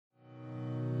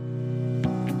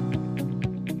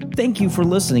Thank you for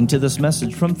listening to this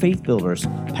message from Faith Builders.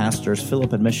 Pastors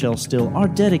Philip and Michelle Steele are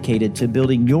dedicated to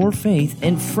building your faith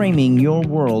and framing your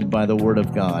world by the Word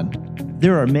of God.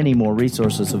 There are many more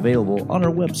resources available on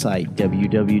our website,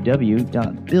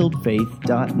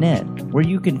 www.buildfaith.net, where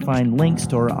you can find links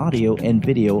to our audio and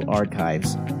video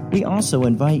archives. We also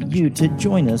invite you to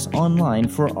join us online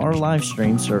for our live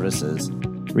stream services.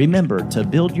 Remember to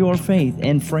build your faith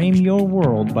and frame your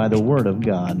world by the Word of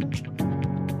God.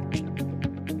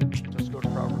 Let's go to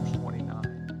Proverbs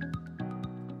 29.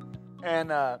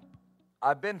 And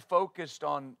I've been focused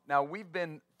on, now we've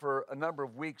been, for a number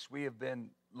of weeks, we have been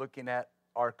looking at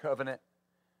our covenant,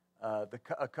 a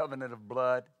covenant of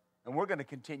blood, and we're going to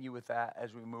continue with that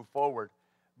as we move forward.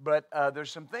 But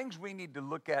there's some things we need to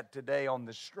look at today on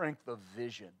the strength of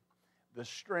vision, the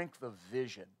strength of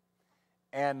vision.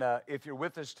 And if you're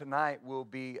with us tonight, we'll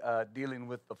be dealing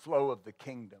with the flow of the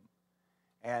kingdom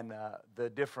and the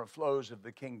different flows of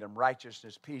the kingdom,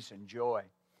 righteousness, peace, and joy.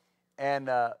 And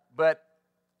but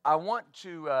I want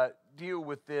to deal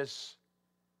with this,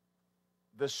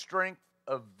 the strength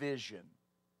of vision.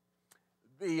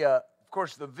 Of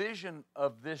course, the vision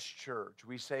of this church,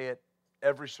 we say it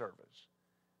every service.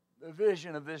 The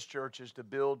vision of this church is to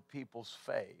build people's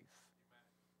faith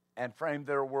and frame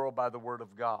their world by the Word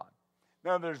of God.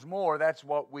 Now, there's more. That's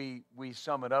what we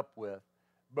sum it up with.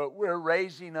 But we're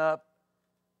raising up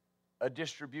a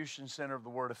distribution center of the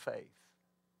Word of faith.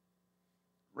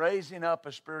 Raising up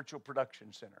a spiritual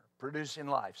production center. Producing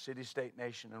life, city, state,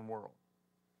 nation, and world.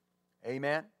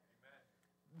 Amen?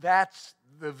 That's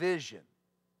the vision.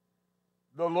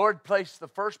 The Lord placed the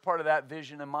first part of that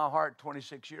vision in my heart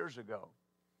 26 years ago.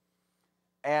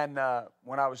 And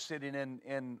when I was sitting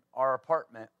in our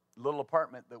apartment, little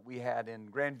apartment that we had in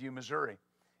Grandview, Missouri,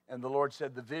 and the Lord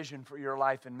said, the vision for your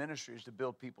life and ministry is to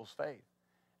build people's faith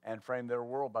and frame their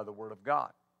world by the Word of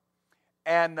God.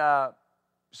 And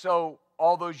so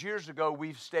all those years ago,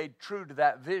 we've stayed true to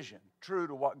that vision, true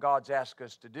to what God's asked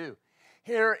us to do.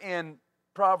 Here in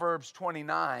Proverbs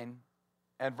 29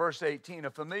 and verse 18,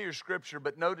 a familiar scripture,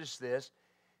 but notice this.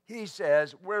 He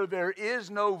says, where there is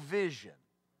no vision,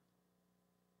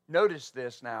 notice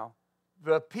this now,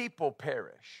 the people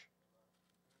perish.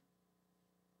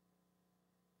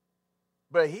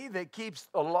 But he that keeps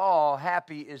the law,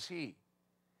 happy is he.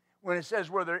 When it says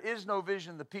where there is no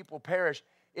vision, the people perish,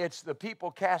 it's the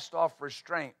people cast off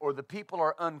restraint, or the people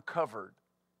are uncovered,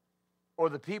 or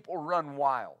the people run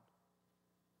wild.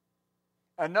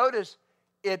 And notice,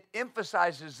 it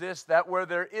emphasizes this, that where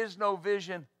there is no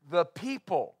vision, the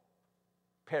people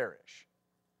perish.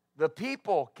 The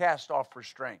people cast off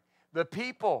restraint. The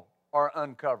people are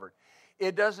uncovered.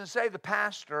 It doesn't say the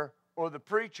pastor or the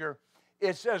preacher.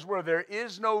 It says where there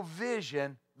is no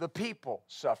vision, the people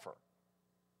suffer.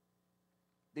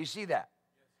 Do you see that?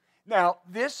 Now,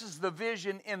 this is the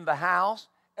vision in the house,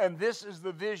 and this is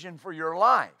the vision for your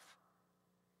life.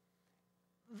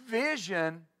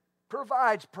 Vision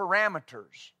provides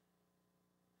parameters.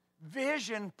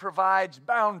 Vision provides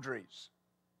boundaries.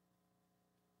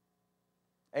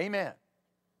 Amen.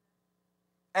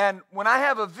 And when I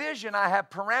have a vision, I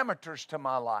have parameters to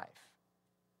my life.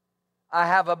 I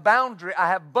have a boundary, I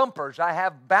have bumpers, I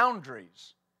have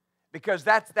boundaries. Because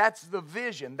that's the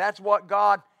vision. That's what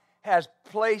God has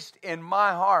placed in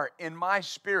my heart, in my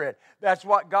spirit. That's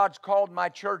what God's called my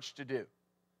church to do.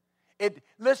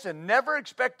 Listen, never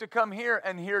expect to come here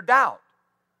and hear doubt.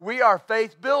 We are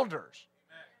faith builders,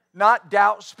 not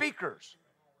doubt speakers.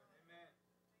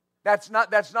 That's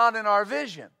not in our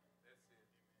vision.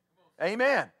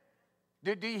 Amen.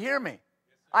 Do you hear me?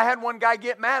 I had one guy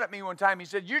get mad at me one time. He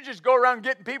said, you just go around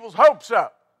getting people's hopes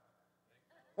up.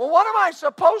 Well, what am I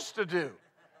supposed to do?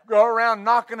 Go around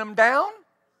knocking them down?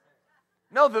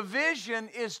 No, the vision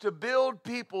is to build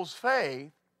people's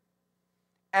faith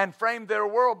and frame their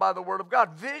world by the Word of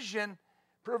God. Vision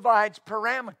provides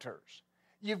parameters.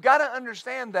 You've got to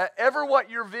understand that ever what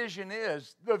your vision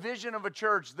is, the vision of a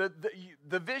church,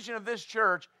 the vision of this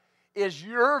church is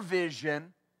your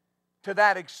vision to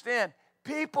that extent.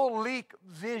 People leak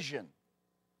vision.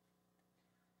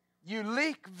 You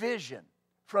leak vision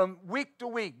from week to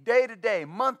week, day to day,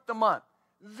 month to month.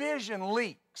 Vision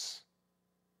leaks.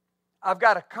 I've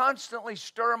got to constantly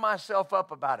stir myself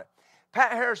up about it.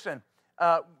 Pat Harrison,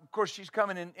 of course, she's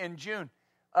coming in June.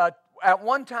 At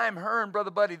one time, her and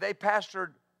Brother Buddy, they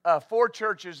pastored 4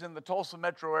 churches in the Tulsa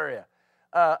metro area.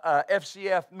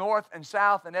 FCF North and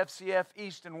South and FCF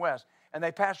East and West. And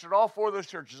they pastored all 4 of those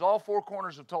churches, all 4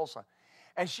 corners of Tulsa.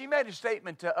 And she made a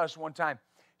statement to us one time.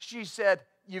 She said,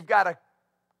 you've got to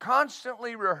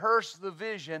constantly rehearse the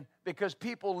vision because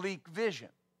people leak vision.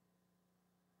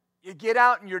 You get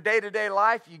out in your day-to-day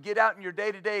life, you get out in your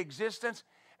day-to-day existence,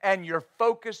 and you're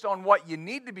focused on what you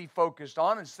need to be focused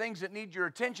on. It's things that need your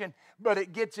attention, but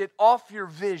it gets it off your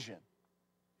vision.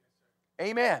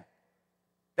 Amen.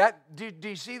 Do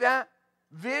you see that?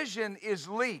 Vision is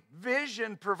leap.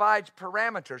 Vision provides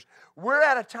parameters. We're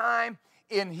at a time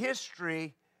in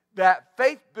history that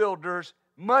faith builders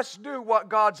must do what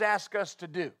God's asked us to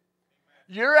do.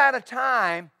 You're at a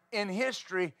time in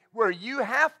history where you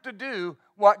have to do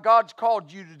what God's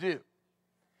called you to do.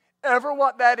 Ever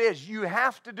what that is, you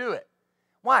have to do it.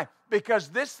 Why? Because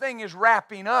this thing is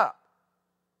wrapping up.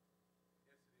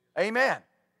 Amen.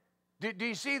 Do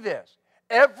you see this?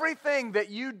 Everything that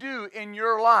you do in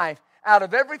your life, out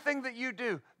of everything that you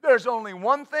do, there's only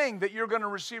one thing that you're going to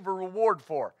receive a reward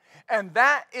for. And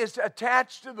that is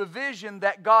attached to the vision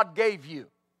that God gave you.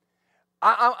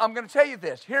 I'm going to tell you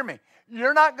this. Hear me.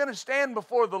 You're not going to stand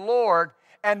before the Lord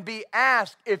and be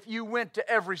asked if you went to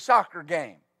every soccer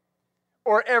game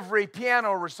or every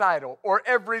piano recital or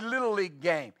every Little League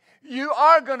game. You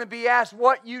are going to be asked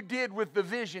what you did with the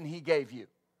vision He gave you.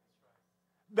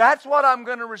 That's what I'm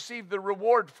going to receive the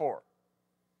reward for.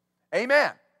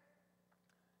 Amen.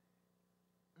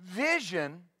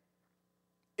 Vision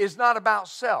is not about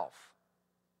self.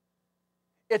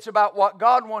 It's about what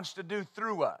God wants to do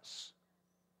through us.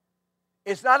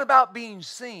 It's not about being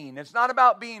seen. It's not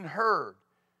about being heard.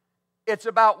 It's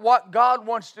about what God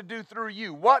wants to do through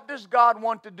you. What does God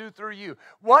want to do through you?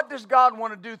 What does God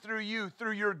want to do through you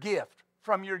through your gift,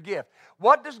 from your gift?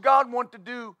 What does God want to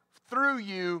do through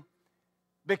you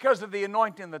because of the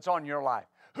anointing that's on your life?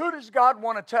 Who does God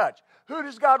want to touch? Who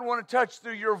does God want to touch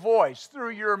through your voice,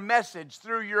 through your message,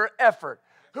 through your effort?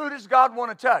 Who does God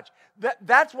want to touch?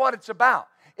 That's what it's about.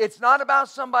 It's not about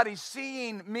somebody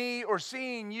seeing me or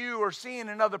seeing you or seeing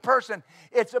another person.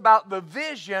 It's about the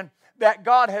vision that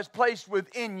God has placed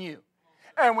within you.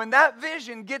 And when that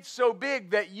vision gets so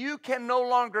big that you can no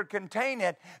longer contain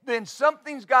it, then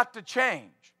something's got to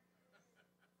change.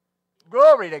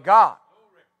 Glory to God.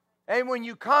 And when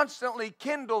you constantly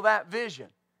kindle that vision,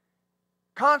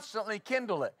 constantly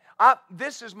kindle it.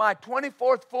 This is my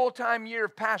 24th full-time year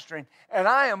of pastoring, and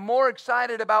I am more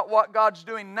excited about what God's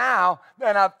doing now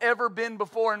than I've ever been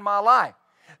before in my life.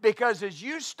 Because as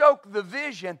you stoke the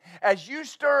vision, as you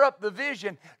stir up the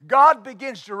vision, God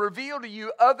begins to reveal to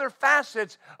you other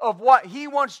facets of what He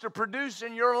wants to produce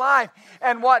in your life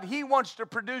and what He wants to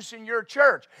produce in your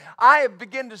church. I have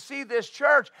begun to see this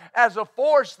church as a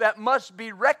force that must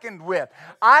be reckoned with.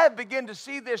 I have begun to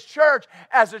see this church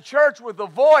as a church with a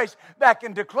voice that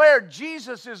can declare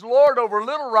Jesus is Lord over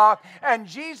Little Rock, and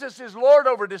Jesus is Lord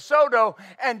over DeSoto,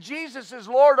 and Jesus is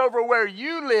Lord over where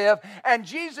you live, and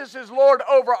Jesus is Lord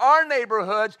over our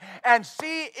neighborhoods, and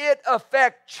see it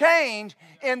affect change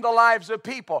in the lives of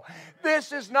people.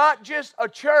 This is not just a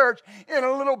church in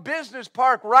a little business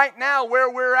park right now where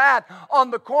we're at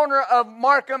on the corner of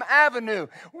Markham Avenue.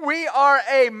 We are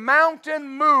a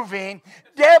mountain-moving,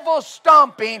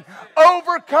 devil-stomping,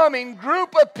 overcoming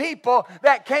group of people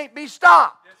that can't be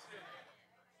stopped.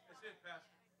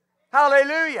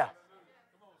 Hallelujah.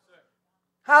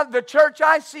 How the church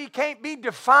I see can't be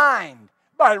defined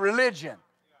by religion.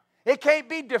 It can't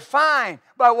be defined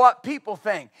by what people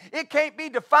think. It can't be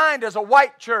defined as a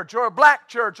white church or a black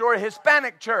church or a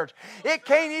Hispanic church. It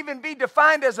can't even be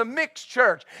defined as a mixed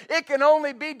church. It can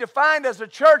only be defined as a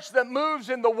church that moves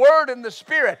in the Word and the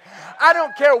Spirit. I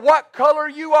don't care what color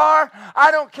you are. I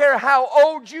don't care how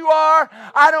old you are.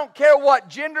 I don't care what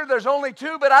gender. There's only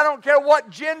two, but I don't care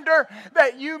what gender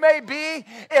that you may be.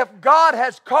 If God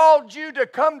has called you to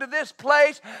come to this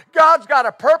place, God's got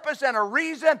a purpose and a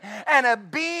reason and a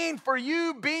being for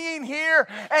you being here,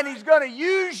 and He's going to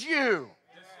use you.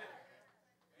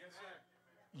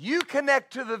 You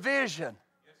connect to the vision,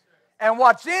 and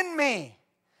what's in me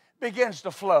begins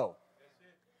to flow.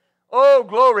 Oh,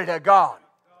 glory to God.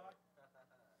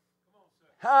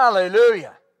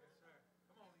 Hallelujah.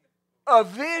 A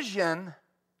vision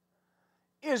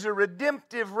is a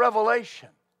redemptive revelation.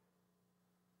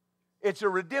 It's a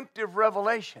redemptive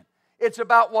revelation. It's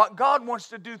about what God wants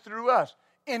to do through us,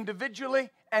 individually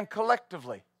and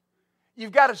collectively.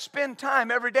 You've got to spend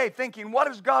time every day thinking, what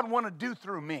does God want to do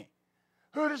through me?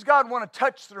 Who does God want to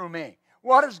touch through me?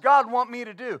 What does God want me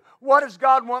to do? What does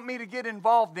God want me to get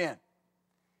involved in?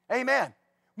 Amen.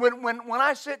 When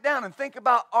I sit down and think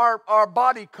about our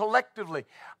body collectively,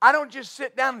 I don't just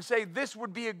sit down and say this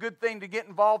would be a good thing to get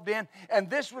involved in, and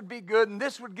this would be good, and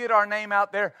this would get our name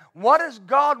out there. What does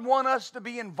God want us to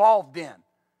be involved in?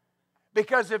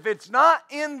 Because if it's not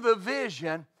in the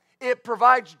vision, it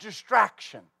provides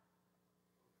distraction.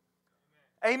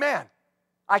 Amen.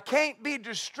 I can't be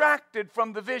distracted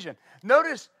from the vision.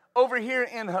 Notice over here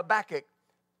in Habakkuk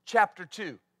chapter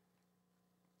 2.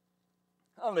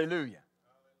 Hallelujah.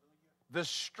 The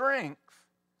strength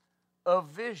of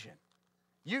vision.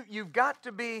 You've got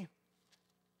to be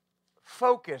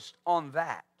focused on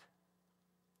that.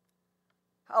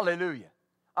 Hallelujah.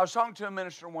 I was talking to a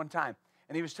minister one time,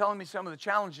 and he was telling me some of the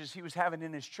challenges he was having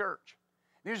in his church.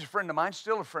 He was a friend of mine,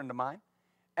 still a friend of mine.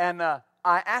 And I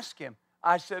asked him,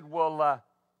 I said, well,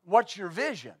 what's your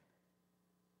vision?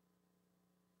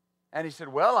 And he said,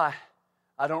 well,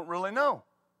 I don't really know.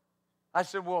 I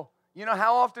said, well, you know,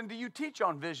 how often do you teach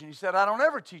on vision? He said, I don't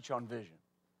ever teach on vision.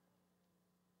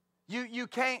 You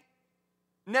can't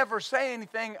never say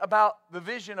anything about the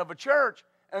vision of a church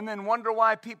and then wonder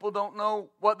why people don't know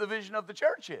what the vision of the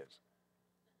church is.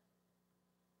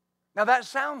 Now that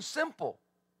sounds simple,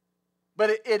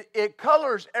 but it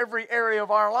colors every area of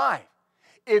our life.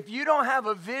 If you don't have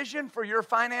a vision for your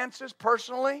finances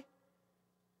personally,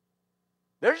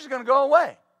 they're just going to go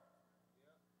away.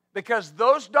 Because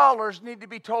those dollars need to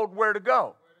be told where to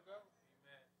go.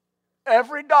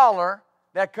 Every dollar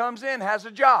that comes in has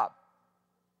a job.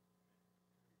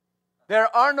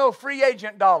 There are no free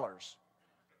agent dollars.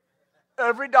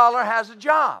 Every dollar has a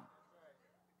job.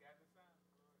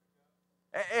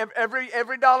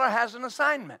 Every dollar has an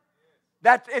assignment.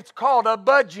 It's called a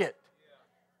budget.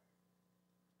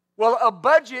 Well, a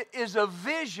budget is a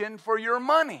vision for your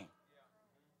money.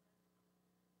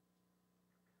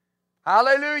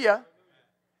 Hallelujah.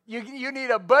 You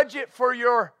need a budget for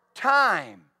your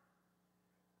time.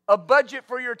 A budget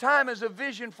for your time is a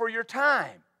vision for your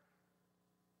time.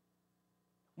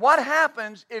 What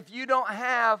happens if you don't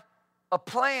have a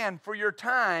plan for your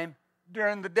time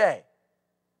during the day?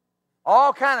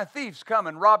 All kind of thieves come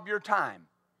and rob your time.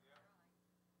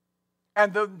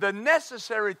 And the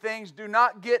necessary things do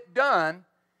not get done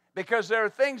because there are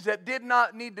things that I did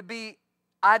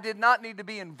not need to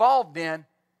be involved in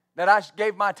that I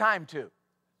gave my time to.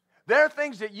 There are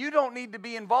things that you don't need to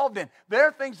be involved in. There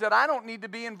are things that I don't need to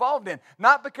be involved in.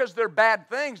 Not because they're bad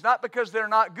things, not because they're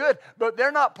not good, but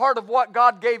they're not part of what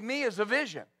God gave me as a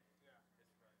vision.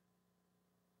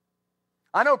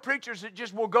 I know preachers that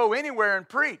just will go anywhere and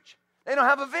preach. They don't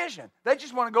have a vision. They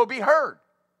just want to go be heard.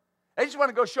 They just want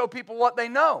to go show people what they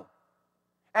know.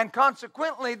 And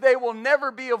consequently, they will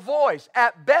never be a voice.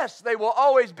 At best, they will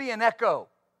always be an echo.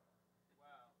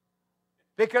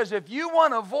 Because if you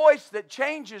want a voice that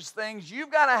changes things, you've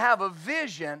got to have a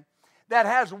vision that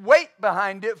has weight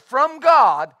behind it from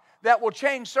God that will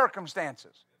change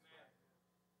circumstances.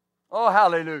 Oh,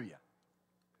 hallelujah.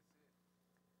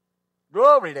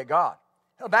 Glory to God.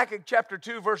 Habakkuk chapter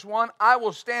 2, verse 1, I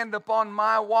will stand upon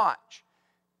my watch.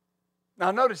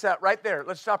 Now notice that right there.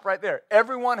 Let's stop right there.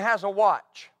 Everyone has a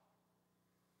watch.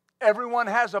 Everyone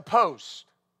has a post.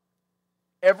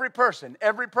 Every person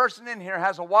in here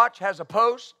has a watch, has a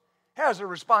post, has a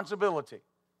responsibility.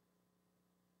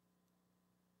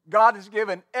 God has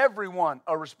given everyone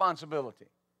a responsibility.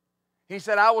 He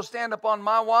said, I will stand upon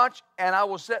my watch, and I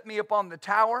will set me upon the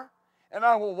tower, and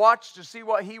I will watch to see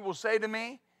what he will say to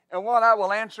me, and what I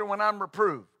will answer when I'm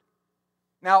reproved.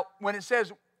 Now, when it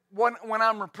says, when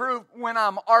I'm reproved, when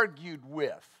I'm argued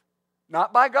with,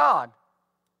 not by God,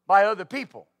 by other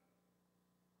people.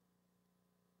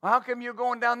 Well, how come you're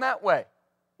going down that way?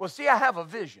 Well, see, I have a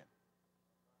vision.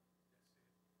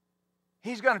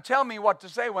 He's going to tell me what to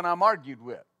say when I'm argued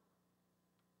with.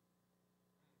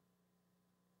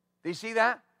 Do you see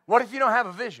that? What if you don't have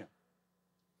a vision?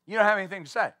 You don't have anything to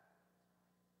say.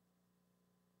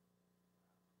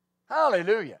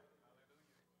 Hallelujah.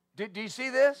 Do you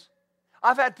see this?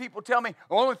 I've had people tell me,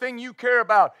 the only thing you care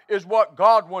about is what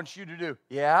God wants you to do.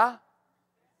 Yeah?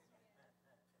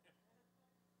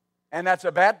 And that's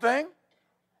a bad thing?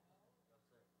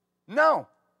 No.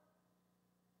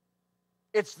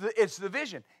 It's the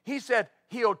vision. He said,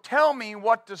 he'll tell me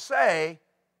what to say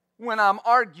when I'm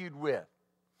argued with.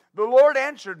 The Lord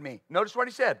answered me. Notice what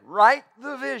he said. Write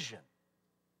the vision.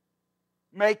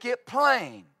 Make it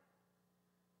plain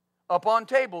upon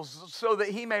tables so that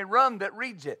he may run that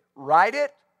reads it. Write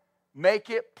it. Make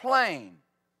it plain.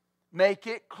 Make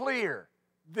it clear.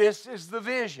 This is the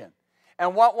vision.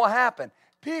 And what will happen?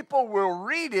 People will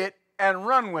read it and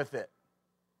run with it.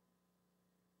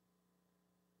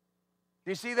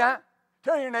 Do you see that?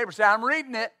 Tell your neighbor, say, I'm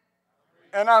reading it,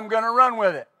 and I'm going to run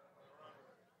with it.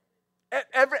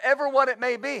 Ever what it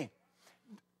may be.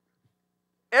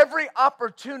 Every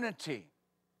opportunity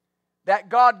that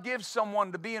God gives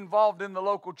someone to be involved in the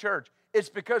local church, it's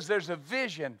because there's a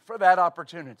vision for that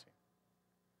opportunity.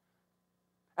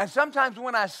 And sometimes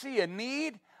when I see a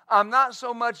need, I'm not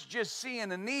so much just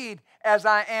seeing a need as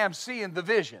I am seeing the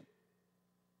vision.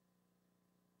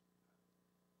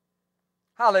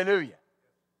 Hallelujah.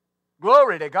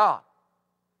 Glory to God.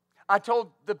 I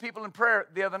told the people in prayer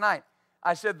the other night,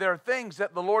 I said there are things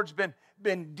that the Lord's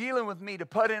been dealing with me to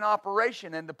put in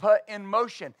operation and to put in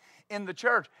motion in the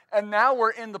church. And now we're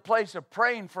in the place of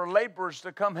praying for laborers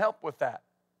to come help with that.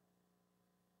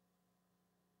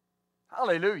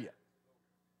 Hallelujah.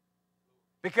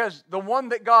 Because the one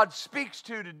that God speaks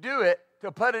to do it,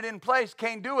 to put it in place,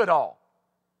 can't do it all.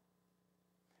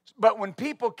 But when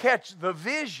people catch the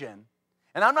vision,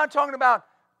 and I'm not talking about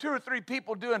 2 or 3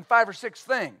 people doing 5 or 6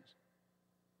 things.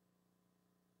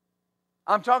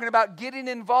 I'm talking about getting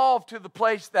involved to the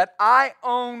place that I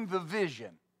own the vision.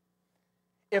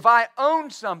 If I own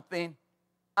something,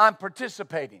 I'm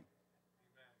participating.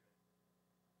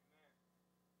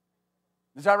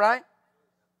 Is that right?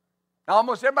 Now,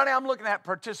 almost everybody I'm looking at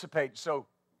participates, so,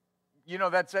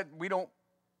 that's it. We don't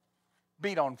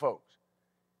beat on folks.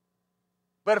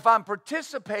 But if I'm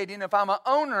participating, if I'm an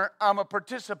owner, I'm a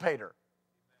participator.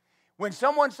 When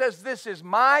someone says, this is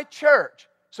my church,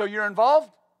 so you're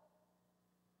involved?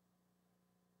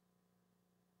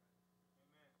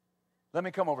 Let me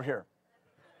come over here.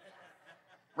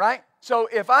 Right? So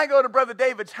if I go to Brother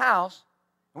David's house,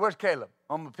 where's Caleb?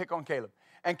 I'm going to pick on Caleb.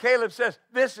 And Caleb says,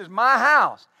 this is my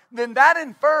house. Then that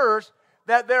infers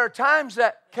that there are times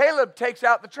that Caleb takes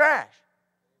out the trash.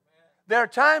 There are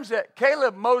times that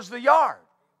Caleb mows the yard.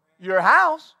 Your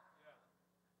house.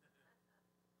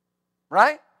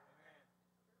 Right?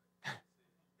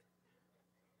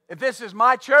 If this is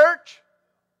my church,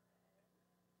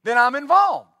 then I'm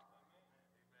involved.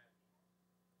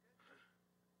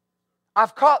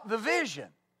 I've caught the vision.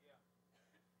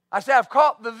 I say I've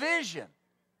caught the vision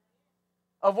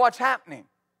of what's happening.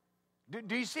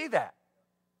 Do you see that?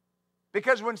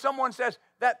 Because when someone says,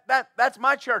 that's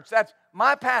my church, that's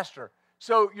my pastor,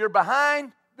 so you're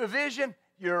behind the vision,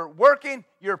 you're working,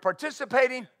 you're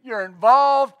participating, you're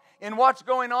involved in what's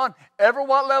going on. Ever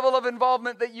what level of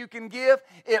involvement that you can give,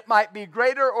 it might be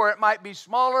greater or it might be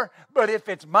smaller, but if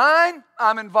it's mine,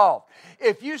 I'm involved.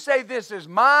 If you say this is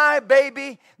my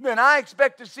baby, then I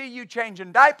expect to see you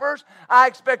changing diapers. I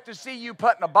expect to see you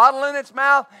putting a bottle in its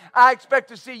mouth. I expect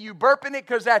to see you burping it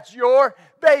because that's your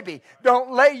baby.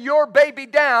 Don't lay your baby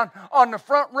down on the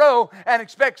front row and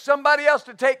expect somebody else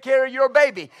to take care of your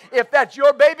baby. If that's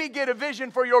your baby, get a vision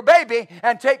for your baby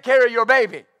and take care of your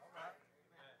baby.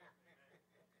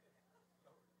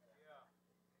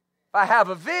 If I have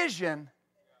a vision,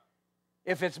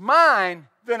 if it's mine,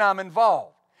 then I'm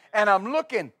involved. And I'm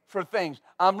looking for things.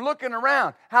 I'm looking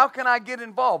around. How can I get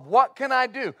involved? What can I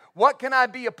do? What can I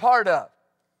be a part of?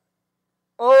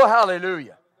 Oh,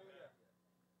 hallelujah.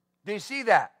 Do you see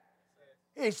that?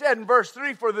 He said in verse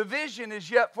 3, for the vision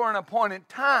is yet for an appointed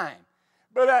time,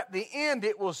 but at the end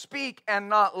it will speak and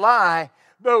not lie.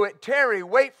 Though it tarry,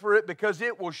 wait for it, because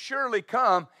it will surely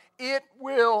come. It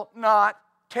will not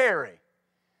tarry.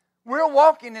 We're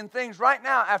walking in things right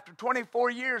now after 24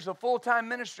 years of full-time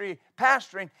ministry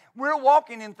pastoring. We're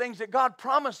walking in things that God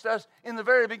promised us in the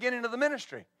very beginning of the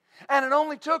ministry. And it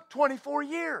only took 24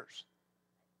 years.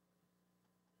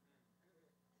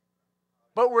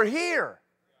 But we're here.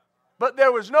 But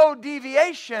there was no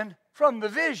deviation from the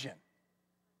vision.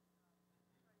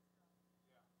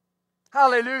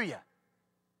 Hallelujah.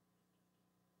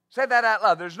 Say that out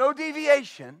loud. There's no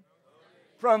deviation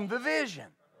from the vision.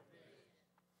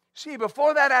 See,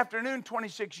 before that afternoon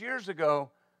 26 years ago,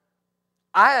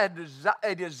 I had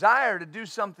a desire to do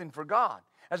something for God.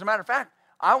 As a matter of fact,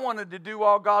 I wanted to do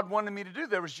all God wanted me to do.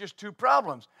 There was just 2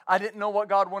 problems. I didn't know what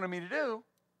God wanted me to do,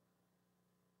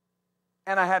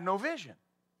 and I had no vision.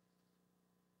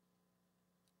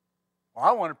 Well,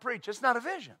 I want to preach. It's not a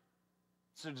vision.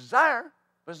 It's a desire,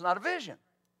 but it's not a vision.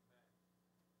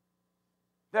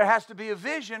 There has to be a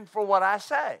vision for what I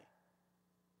say.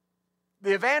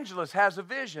 The evangelist has a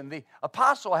vision. The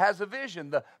apostle has a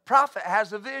vision. The prophet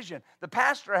has a vision. The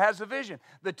pastor has a vision.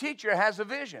 The teacher has a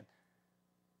vision.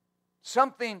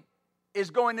 Something is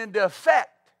going into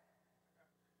effect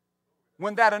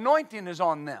when that anointing is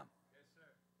on them.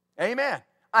 Amen.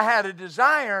 I had a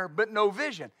desire, but no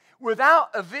vision. Without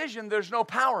a vision, there's no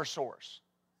power source.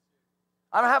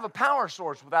 I don't have a power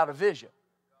source without a vision.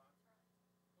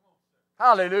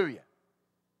 Hallelujah.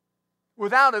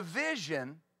 Without a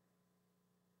vision,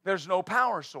 there's no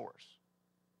power source.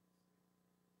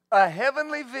 A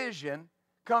heavenly vision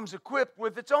comes equipped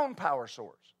with its own power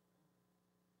source.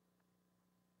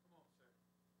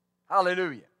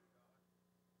 Hallelujah.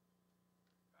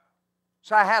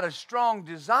 So I had a strong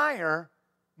desire,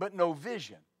 but no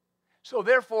vision. So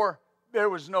therefore, there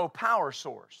was no power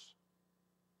source.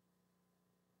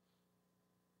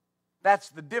 That's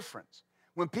the difference.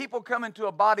 When people come into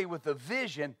a body with a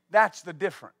vision, that's the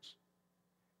difference.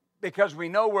 Because we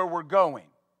know where we're going.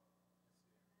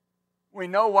 We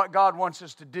know what God wants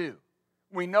us to do.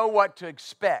 We know what to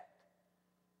expect.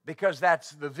 Because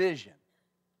that's the vision.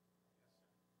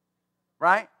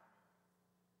 Right?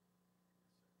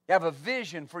 You have a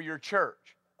vision for your church.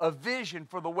 A vision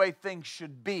for the way things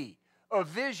should be. A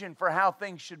vision for how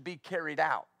things should be carried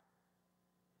out.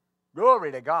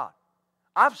 Glory to God.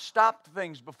 I've stopped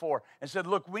things before and said,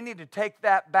 look, we need to take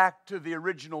that back to the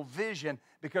original vision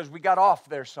because we got off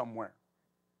there somewhere.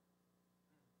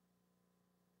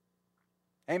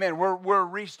 Amen. We're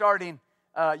restarting,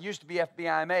 used to be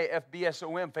FBIMA,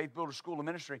 FBSOM, Faith Builder School of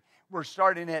Ministry. We're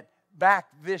starting it back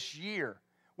this year.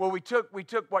 Well, we took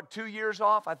what, 2 years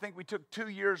off? I think we took 2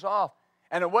 years off.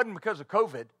 And it wasn't because of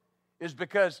COVID. It's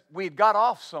because we had got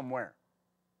off somewhere.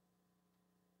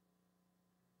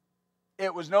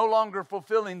 It was no longer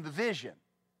fulfilling the vision.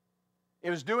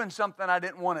 It was doing something I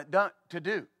didn't want it to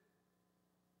do.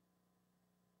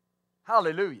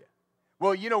 Hallelujah.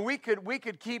 Well, you know, we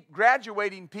could keep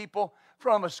graduating people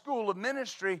from a school of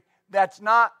ministry that's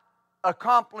not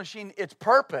accomplishing its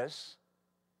purpose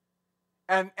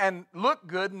and look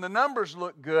good, and the numbers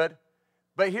look good.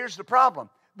 But here's the problem.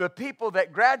 The people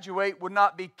that graduate would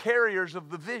not be carriers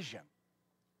of the vision.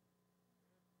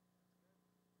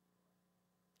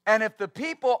 And if the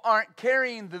people aren't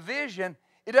carrying the vision,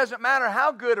 it doesn't matter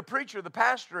how good a preacher the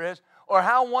pastor is, or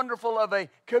how wonderful of a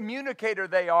communicator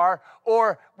they are,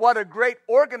 or what a great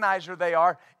organizer they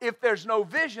are. If there's no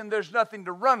vision, there's nothing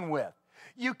to run with.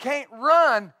 You can't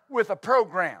run with a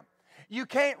program. You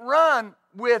can't run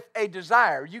with a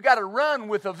desire. You got to run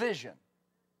with a vision.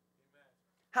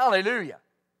 Hallelujah.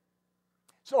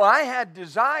 So I had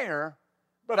desire,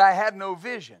 but I had no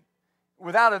vision.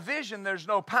 Without a vision, there's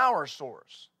no power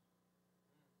source.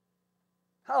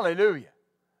 Hallelujah.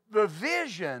 The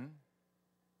vision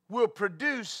will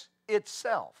produce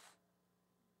itself.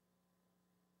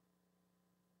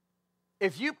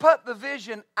 If you put the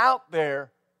vision out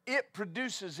there, it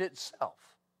produces itself.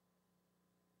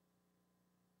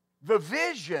 The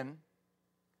vision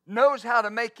knows how to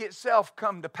make itself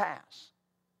come to pass.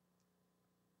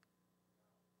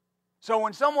 So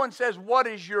when someone says, what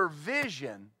is your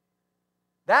vision?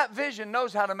 That vision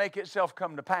knows how to make itself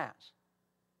come to pass.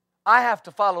 I have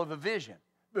to follow the vision.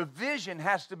 The vision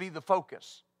has to be the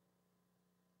focus.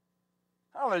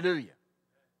 Hallelujah.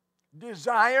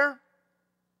 Desire,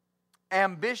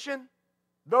 ambition,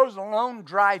 those alone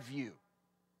drive you.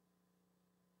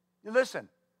 Listen,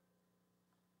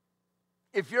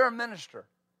 if you're a minister,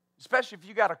 especially if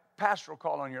you got a pastoral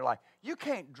call on your life, you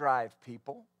can't drive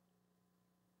people.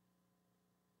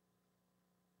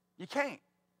 You can't.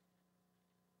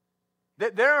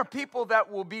 There are people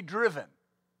that will be driven.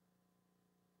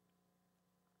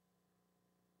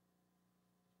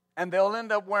 And they'll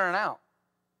end up wearing out.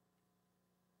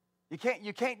 You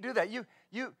can't do that. You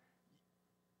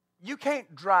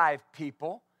can't drive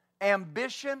people.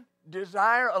 Ambition,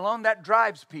 desire alone, that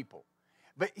drives people.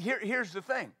 But here's the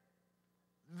thing.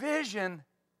 Vision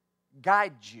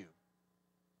guides you.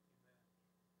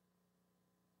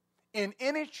 In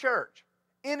any church,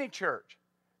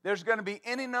 there's going to be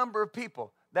any number of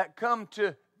people that come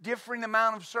to differing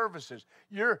amount of services.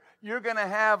 You're going to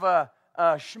have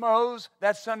schmoes,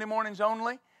 that's Sunday mornings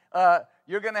only.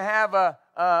 You're going to have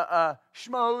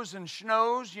schmoes and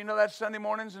schnoes, you know, that's Sunday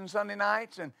mornings and Sunday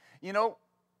nights. And, you know,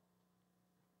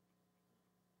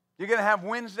 you're going to have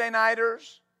Wednesday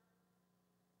nighters.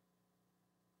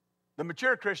 The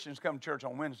mature Christians come to church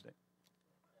on Wednesday.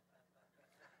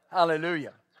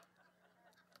 Hallelujah.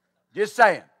 Just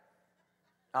saying.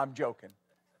 I'm joking.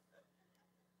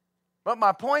 But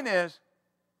my point is,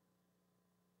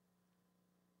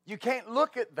 you can't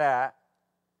look at that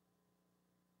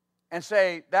and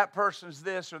say that person's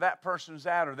this or that person's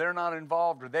that, or they're not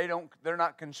involved, or they're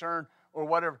not concerned, or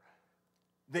whatever.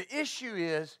 The issue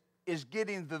is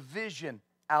getting the vision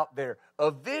out there.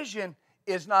 A vision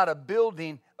is not a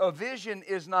building. A vision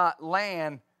is not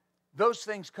land. Those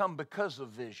things come because of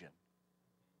vision.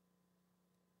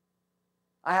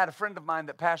 I had a friend of mine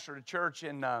that pastored a church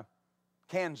in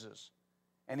Kansas,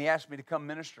 and he asked me to come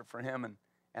minister for him,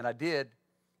 and I did.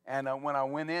 And when I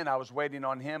went in, I was waiting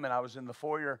on him, and I was in the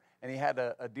foyer, and he had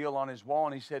a deal on his wall,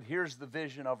 and he said, here's the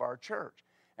vision of our church.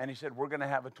 And he said, we're going to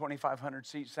have a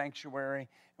 2,500-seat sanctuary,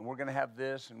 and we're going to have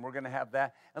this, and we're going to have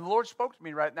that. And the Lord spoke to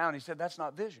me right now, and he said, that's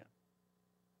not vision.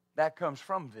 That comes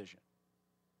from vision.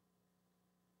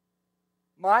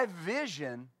 My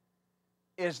vision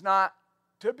is not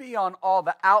to be on all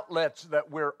the outlets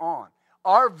that we're on.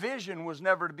 Our vision was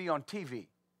never to be on TV.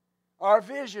 Our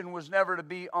vision was never to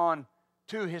be on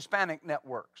to Hispanic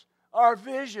networks. Our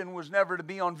vision was never to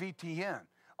be on VTN.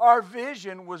 Our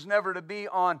vision was never to be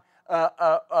on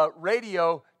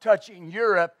radio touching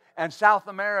Europe and South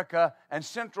America and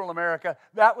Central America.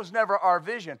 That was never our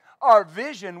vision. Our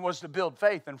vision was to build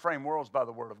faith and frame worlds by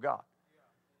the Word of God.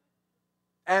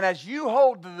 And as you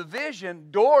hold to the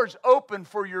vision, doors open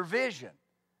for your vision.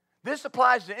 This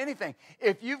applies to anything.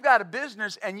 If you've got a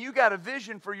business and you got a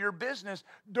vision for your business,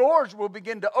 doors will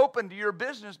begin to open to your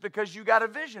business because you got a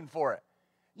vision for it.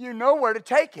 You know where to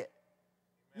take it.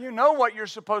 You know what you're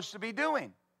supposed to be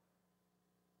doing.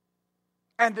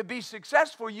 And to be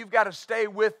successful, you've got to stay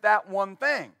with that one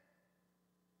thing.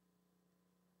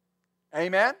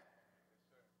 Amen?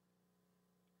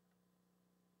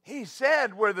 He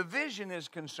said, where the vision is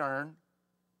concerned,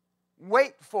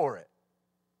 wait for it.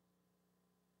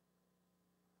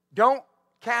 Don't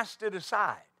cast it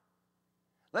aside.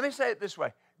 Let me say it this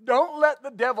way. Don't let the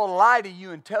devil lie to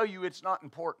you and tell you it's not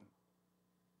important.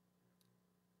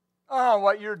 Oh,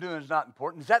 what you're doing is not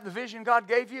important. Is that the vision God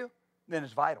gave you? Then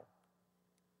it's vital.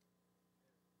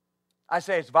 I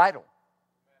say it's vital.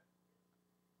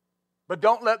 But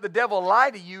don't let the devil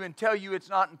lie to you and tell you it's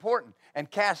not important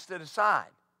and cast it aside.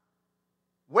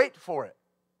 Wait for it.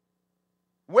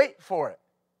 Wait for it.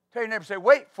 Tell your neighbor, say,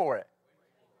 wait for it.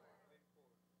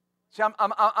 See,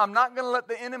 I'm not going to let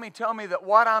the enemy tell me that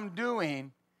what I'm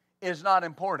doing is not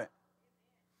important.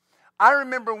 I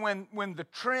remember when the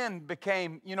trend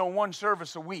became, one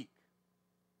service a week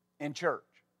in church.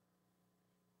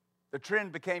 The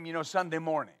trend became, Sunday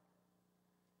morning.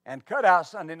 And cut out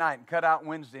Sunday night and cut out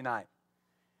Wednesday night.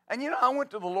 And I went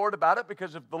to the Lord about it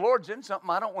because if the Lord's in something,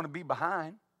 I don't want to be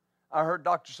behind. I heard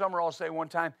Dr. Summerall say one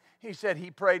time, he said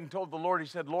he prayed and told the Lord, he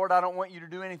said, Lord, I don't want you to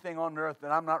do anything on earth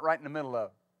that I'm not right in the middle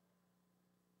of.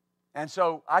 And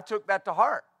so I took that to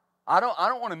heart. I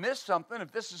don't want to miss something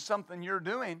if this is something you're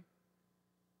doing.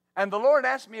 And the Lord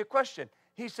asked me a question.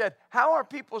 He said, how are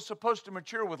people supposed to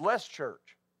mature with less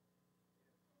church?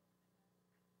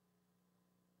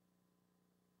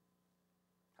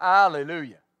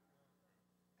 Hallelujah.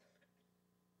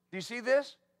 Do you see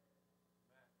this?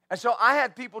 And so I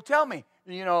had people tell me,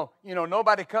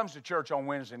 nobody comes to church on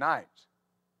Wednesday nights.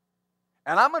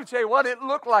 And I'm going to tell you what, it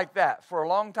looked like that for a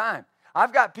long time.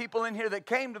 I've got people in here that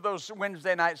came to those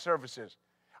Wednesday night services.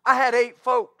 I had 8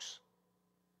 folks.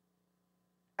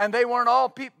 And they weren't all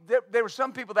people. There were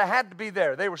some people that had to be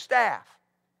there. They were staff.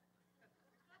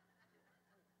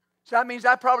 So that means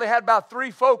I probably had about 3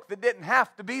 folk that didn't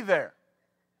have to be there.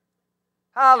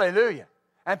 Hallelujah.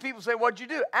 And people say, what'd you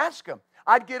do? Ask them.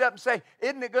 I'd get up and say,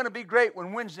 isn't it going to be great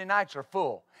when Wednesday nights are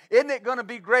full? Isn't it going to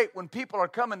be great when people are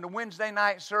coming to Wednesday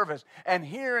night service and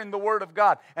hearing the Word of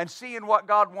God and seeing what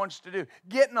God wants to do,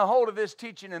 getting a hold of this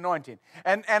teaching anointing?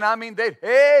 And I mean, they'd,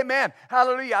 amen,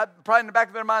 hallelujah. Probably in the back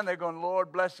of their mind, they're going,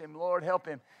 Lord, bless him. Lord, help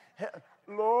him.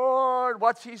 Lord,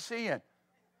 what's he seeing?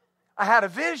 I had a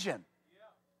vision.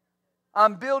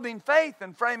 I'm building faith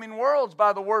and framing worlds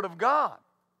by the Word of God.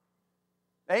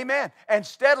 Amen. And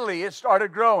steadily it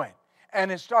started growing.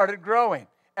 And it started growing.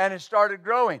 And it started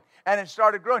growing. And it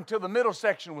started growing until the middle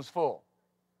section was full.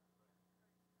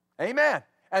 Amen.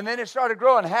 And then it started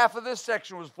growing. Half of this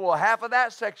section was full. Half of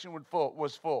that section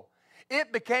was full.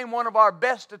 It became one of our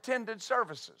best attended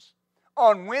services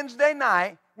on Wednesday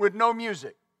night with no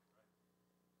music.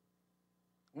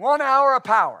 1 hour of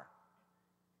power.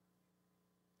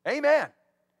 Amen.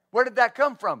 Where did that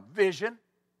come from? Vision.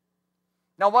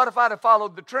 Now, what if I'd have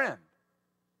followed the trend?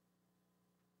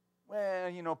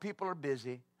 Well, people are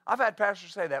busy. I've had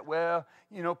pastors say that. Well,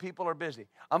 people are busy.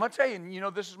 I'm going to tell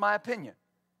you, this is my opinion.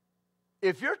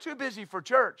 If you're too busy for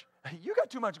church, you got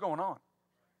too much going on.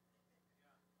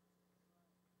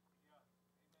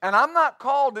 And I'm not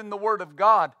called in the Word of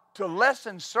God to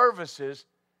lessen services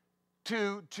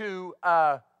to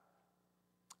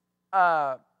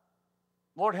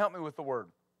Lord, help me with the word.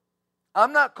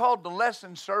 I'm not called to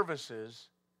lessen services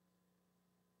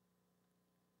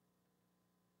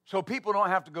so people don't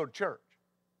have to go to church.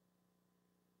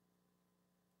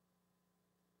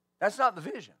 That's not the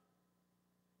vision.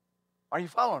 Are you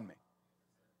following me?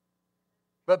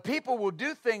 But people will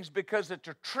do things because it's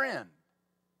a trend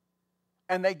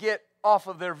and they get off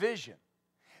of their vision.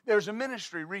 There's a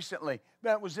ministry recently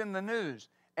that was in the news,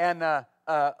 and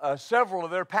several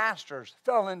of their pastors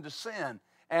fell into sin,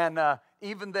 and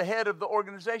even the head of the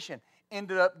organization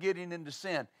ended up getting into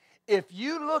sin. If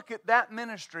you look at that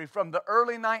ministry from the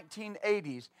early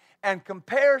 1980s and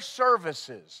compare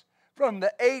services from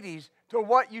the 80s to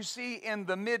what you see in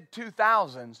the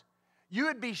mid-2000s, you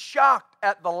would be shocked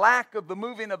at the lack of the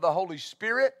moving of the Holy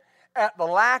Spirit, at the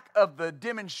lack of the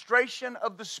demonstration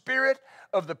of the Spirit,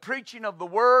 of the preaching of the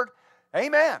Word.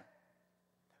 Amen.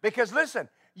 Because listen,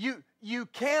 you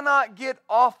cannot get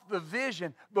off the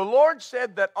vision. The Lord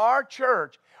said that our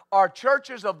church are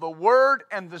churches of the Word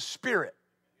and the Spirit.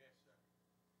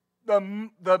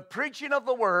 The preaching of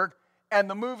the Word and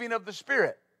the moving of the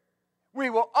Spirit. We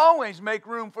will always make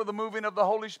room for the moving of the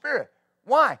Holy Spirit.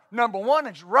 Why? Number one,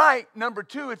 it's right. Number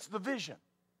two, it's the vision.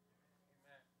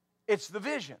 It's the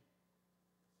vision.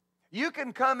 You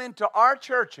can come into our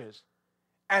churches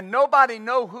and nobody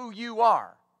know who you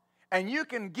are. And you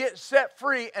can get set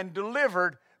free and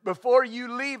delivered before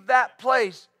you leave that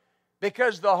place,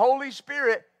 because the Holy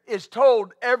Spirit is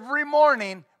told every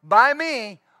morning by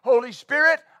me, Holy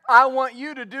Spirit, I want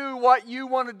you to do what you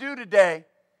want to do today.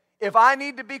 If I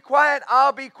need to be quiet,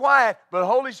 I'll be quiet. But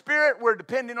Holy Spirit, we're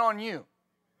depending on you.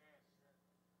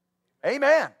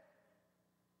 Amen.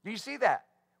 Do you see that?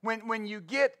 When you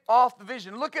get off the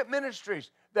vision, look at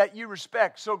ministries that you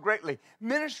respect so greatly.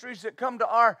 Ministries that come to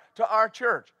our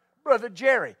church. Brother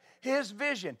Jerry, his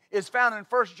vision is found in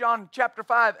 1 John chapter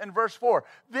 5 and verse 4.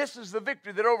 This is the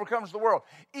victory that overcomes the world,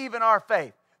 even our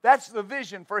faith. That's the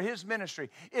vision for his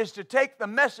ministry, is to take the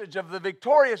message of the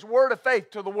victorious word of faith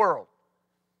to the world.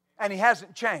 And he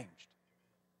hasn't changed.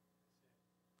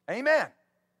 Amen.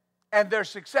 And they're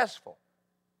successful,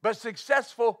 but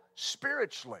successful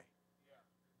spiritually.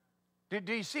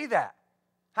 Do you see that?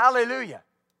 Hallelujah.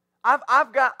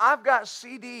 I've got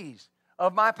CDs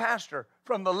of my pastor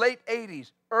from the late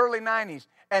 80s, early 90s,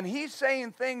 and he's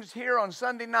saying things here on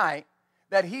Sunday night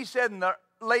that he said in the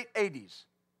late 80s.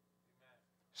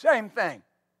 Same thing.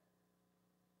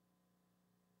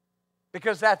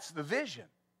 Because that's the vision.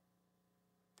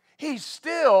 He's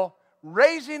still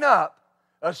raising up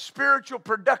a spiritual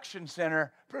production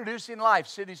center, producing life,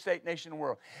 city, state, nation, and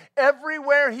world.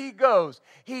 Everywhere he goes,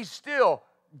 he's still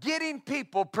getting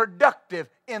people productive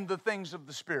in the things of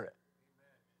the Spirit.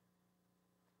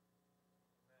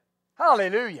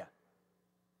 Hallelujah.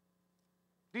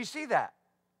 Do you see that?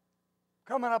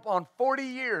 Coming up on 40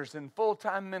 years in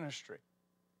full-time ministry.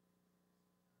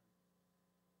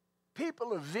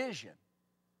 People of vision.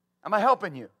 Am I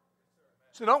helping you?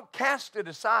 So don't cast it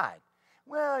aside.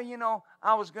 Well,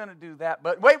 I was going to do that,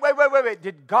 but wait.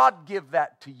 Did God give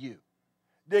that to you?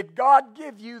 Did God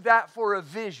give you that for a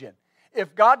vision?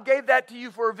 If God gave that to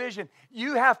you for a vision,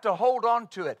 you have to hold on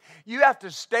to it. You have to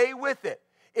stay with it.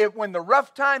 When the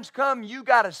rough times come, you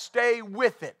got to stay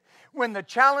with it. When the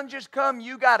challenges come,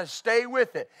 you got to stay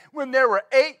with it. When there were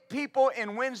 8 people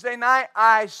in Wednesday night,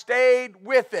 I stayed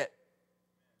with it.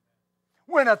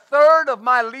 When a third of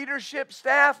my leadership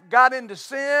staff got into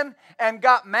sin and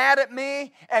got mad at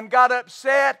me and got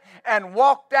upset and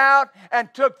walked out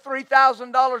and took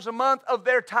 $3,000 a month of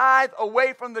their tithe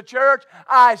away from the church,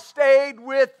 I stayed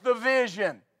with the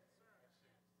vision.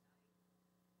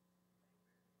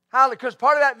 Because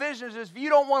part of that vision is if you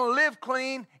don't want to live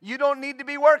clean, you don't need to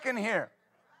be working here.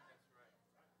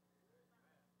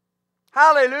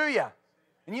 Hallelujah.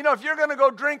 And if you're going to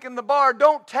go drink in the bar,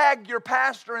 don't tag your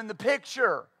pastor in the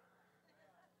picture.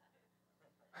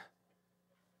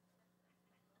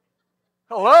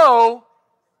 Hello?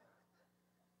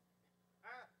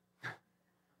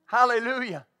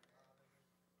 Hallelujah.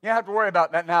 You don't have to worry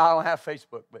about that now. I don't have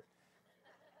Facebook, but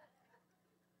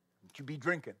you be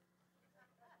drinking.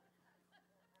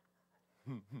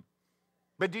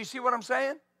 But do you see what I'm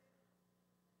saying?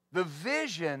 The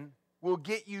vision will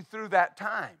get you through that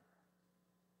time.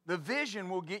 The vision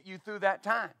will get you through that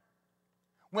time.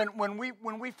 When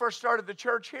we first started the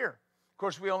church here, of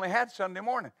course, we only had Sunday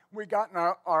morning. We got in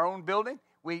our own building.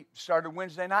 We started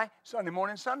Wednesday night, Sunday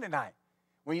morning, Sunday night.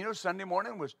 Well, Sunday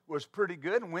morning was pretty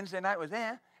good, and Wednesday night was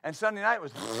and Sunday night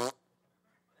was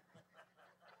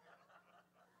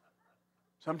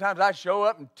Sometimes I'd show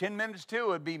up, and 10 minutes to it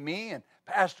would be me and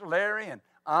Pastor Larry and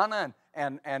Anna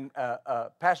and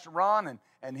Pastor Ron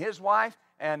and his wife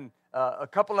and a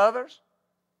couple others.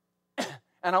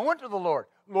 And I went to the Lord.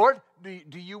 Lord,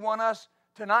 do you want us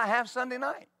to not have Sunday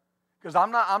night? Because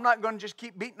I'm not going to just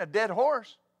keep beating a dead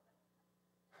horse.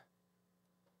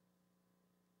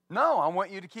 No, I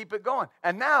want you to keep it going.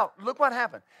 And now, look what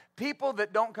happened. People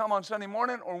that don't come on Sunday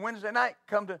morning or Wednesday night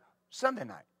come to Sunday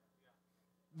night.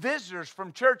 Visitors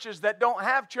from churches that don't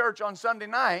have church on Sunday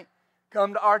night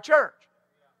come to our church.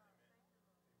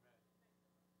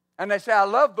 And they say, I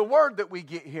love the word that we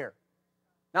get here.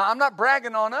 Now, I'm not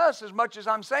bragging on us as much as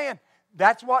I'm saying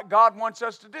that's what God wants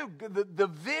us to do. The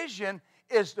vision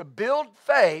is to build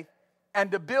faith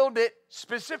and to build it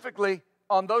specifically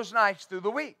on those nights through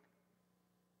the week.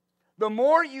 The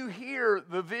more you hear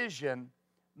the vision,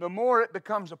 the more it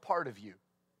becomes a part of you.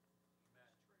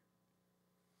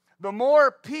 The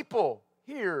more people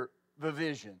hear the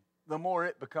vision, the more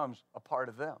it becomes a part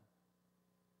of them.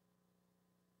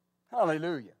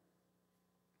 Hallelujah.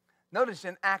 Notice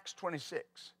in Acts 26.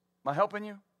 Am I helping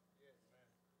you?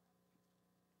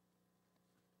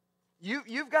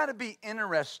 You've got to be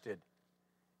interested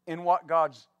in what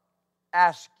God's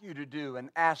asked you to do and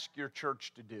asked your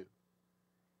church to do.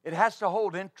 It has to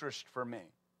hold interest for me.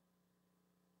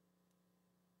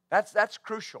 That's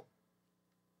crucial.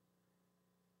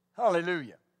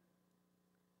 Hallelujah.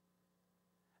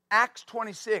 Acts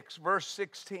 26, verse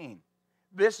 16.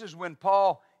 This is when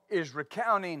Paul is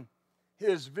recounting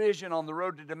his vision on the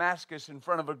road to Damascus in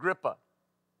front of Agrippa.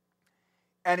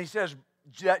 And he says,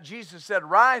 Jesus said,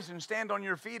 "Rise and stand on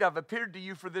your feet. I've appeared to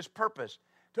you for this purpose,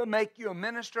 to make you a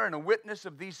minister and a witness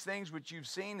of these things which you've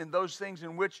seen and those things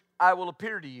in which I will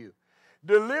appear to you,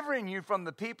 delivering you from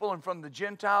the people and from the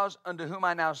Gentiles unto whom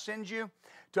I now send you,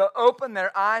 to open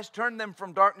their eyes, turn them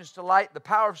from darkness to light, the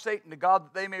power of Satan to God,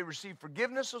 that they may receive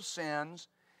forgiveness of sins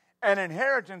and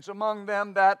inheritance among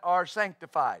them that are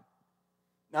sanctified."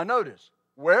 Now notice,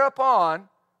 whereupon,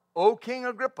 O King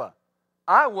Agrippa,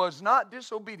 I was not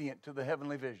disobedient to the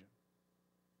heavenly vision.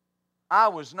 I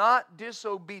was not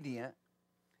disobedient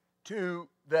to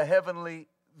the heavenly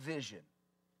vision.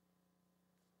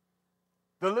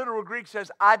 The literal Greek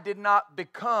says, I did not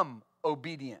become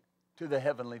obedient to the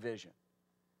heavenly vision.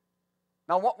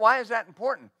 Now, why is that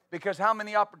important? Because how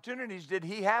many opportunities did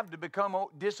he have to become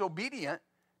disobedient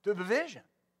to the vision?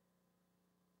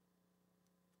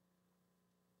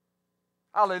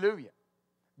 Hallelujah.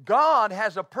 God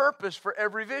has a purpose for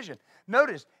every vision.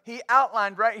 Notice, he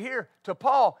outlined right here to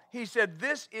Paul, he said,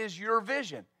 this is your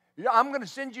vision. I'm going to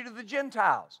send you to the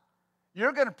Gentiles.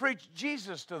 You're going to preach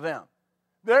Jesus to them.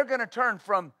 They're going to turn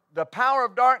from the power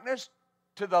of darkness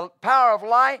to the power of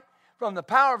light, from the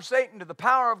power of Satan to the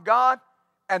power of God,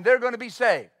 and they're going to be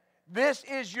saved. This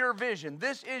is your vision.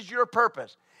 This is your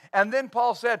purpose. And then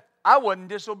Paul said, I wasn't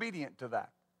disobedient to that.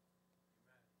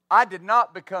 I did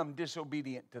not become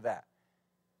disobedient to that.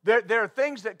 There are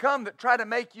things that come that try to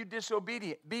make you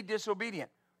disobedient, be disobedient.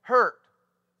 Hurt.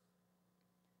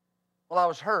 Well, I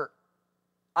was hurt.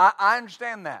 I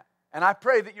understand that. And I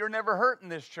pray that you're never hurt in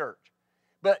this church.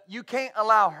 But you can't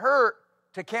allow hurt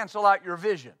to cancel out your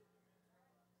vision.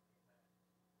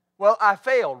 Well, I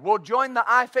failed. Well, join the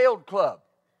I failed club.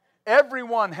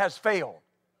 Everyone has failed.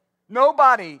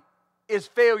 Nobody is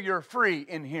failure free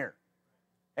in here.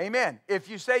 Amen. If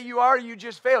you say you are, you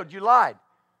just failed. You lied.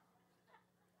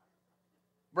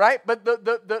 Right? But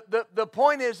the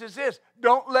point is this.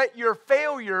 Don't let your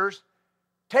failures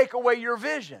take away your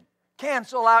vision.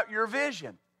 Cancel out your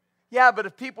vision. Yeah, but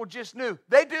if people just knew.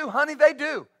 They do, honey, they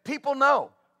do. People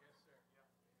know.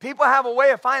 People have a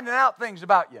way of finding out things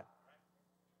about you.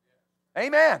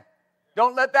 Amen.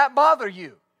 Don't let that bother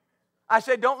you. I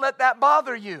said, don't let that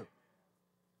bother you.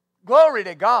 Glory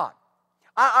to God.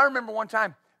 I remember one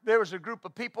time there was a group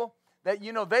of people that,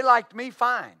 they liked me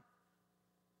fine.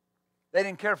 They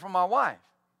didn't care for my wife.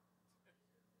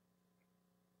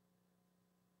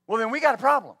 Well, then we got a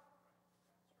problem.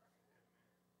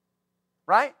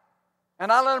 Right?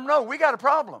 And I let them know we got a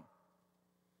problem.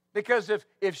 Because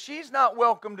if she's not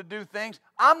welcome to do things,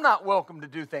 I'm not welcome to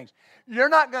do things. You're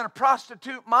not going to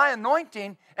prostitute my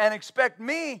anointing and expect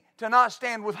me to not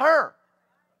stand with her.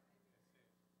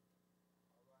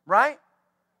 Right?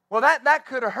 Well, that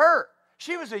could have hurt.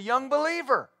 She was a young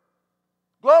believer.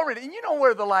 Glory to, and you know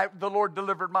where the Lord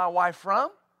delivered my wife from.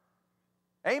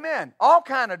 Amen. All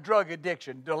kind of drug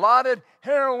addiction. Dilaudid,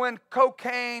 heroin,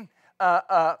 cocaine,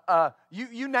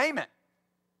 you name it.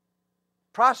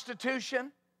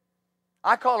 Prostitution.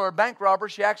 I call her a bank robber.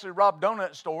 She actually robbed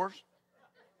donut stores.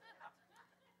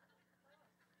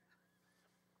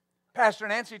 Pastor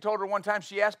Nancy told her one time,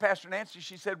 she asked Pastor Nancy,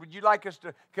 she said, would you like us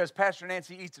to, because Pastor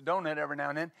Nancy eats a donut every now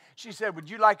and then, she said, would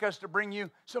you like us to bring you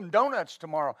some donuts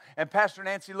tomorrow? And Pastor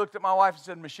Nancy looked at my wife and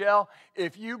said, Michelle,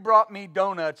 if you brought me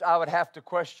donuts, I would have to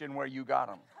question where you got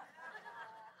them.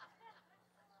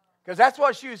 Because that's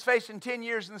what she was facing 10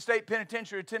 years in the state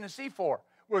penitentiary of Tennessee for,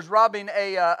 was robbing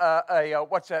a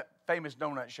what's that famous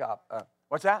donut shop?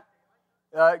 What's that?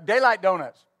 Daylight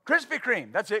Donuts. Krispy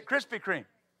Kreme. That's it, Krispy Kreme.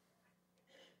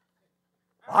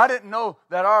 I didn't know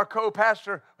that our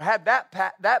co-pastor had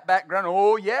that background.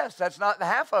 Oh, yes, that's not the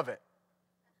half of it.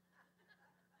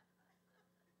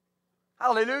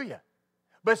 Hallelujah.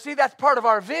 But see, that's part of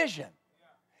our vision,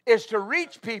 is to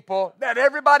reach people that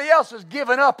everybody else has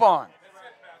given up on.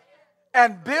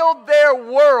 And build their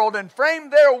world and frame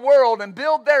their world and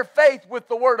build their faith with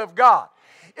the Word of God.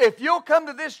 If you'll come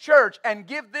to this church and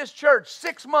give this church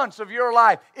 6 months of your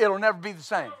life, it'll never be the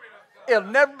same. It'll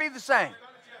never be the same.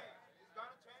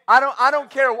 I don't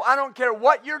care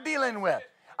what you're dealing with.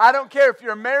 I don't care if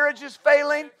your marriage is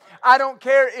failing. I don't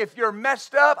care if you're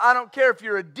messed up. I don't care if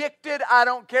you're addicted. I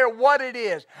don't care what it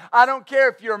is. I don't care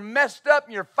if you're messed up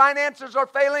and your finances are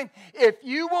failing. If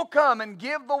you will come and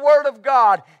give the Word of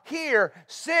God here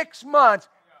 6 months,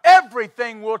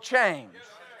 everything will change.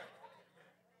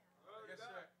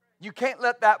 You can't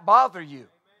let that bother you.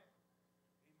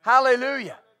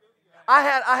 Hallelujah. I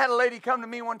had a lady come to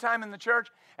me one time in the church,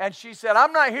 and she said,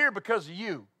 I'm not here because of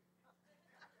you.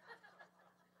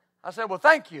 I said, well,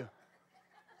 thank you.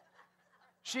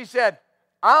 She said,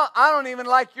 I don't even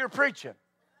like your preaching.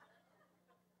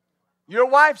 Your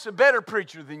wife's a better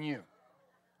preacher than you.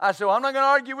 I said, well, I'm not going to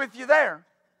argue with you there.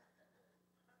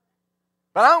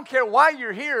 But I don't care why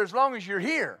you're here as long as you're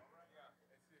here.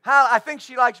 I think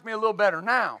she likes me a little better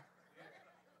now.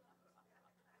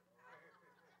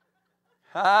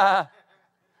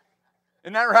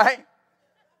 Isn't that right?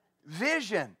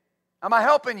 Vision. Am I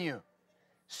helping you?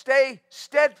 Stay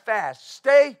steadfast.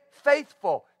 Stay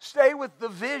faithful. Stay with the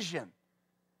vision.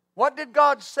 What did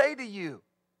God say to you?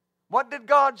 What did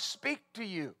God speak to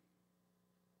you?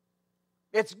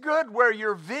 It's good where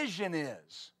your vision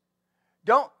is.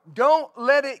 Don't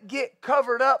let it get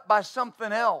covered up by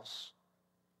something else.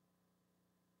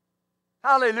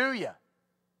 Hallelujah.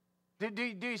 Do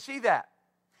you see that?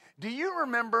 Do you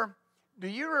remember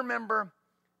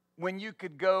when you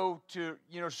could go to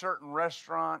certain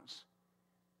restaurants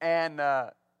and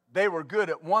they were good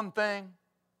at one thing,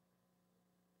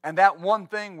 and that one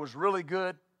thing was really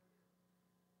good,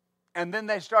 and then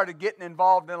they started getting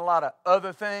involved in a lot of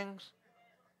other things,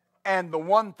 and the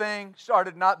one thing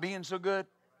started not being so good?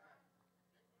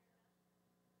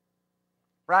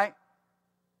 Right?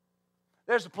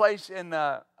 There's a place in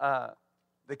the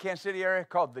Kansas City area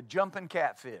called the Jumping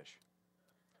Catfish.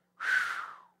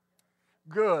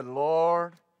 Whew. Good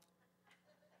Lord.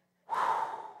 Whew.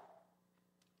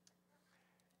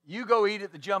 You go eat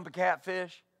at the Jumping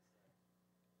Catfish,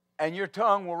 and your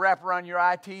tongue will wrap around your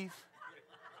eye teeth,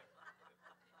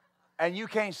 and you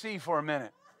can't see for a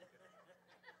minute.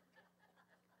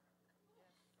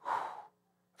 Whew.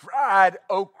 Fried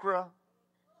okra,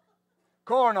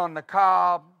 corn on the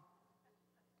cob.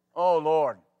 Oh,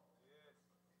 Lord.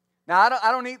 Now,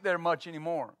 I don't eat there much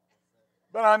anymore.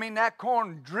 But I mean, that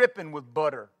corn dripping with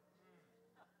butter.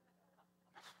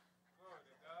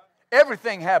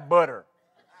 Everything had butter.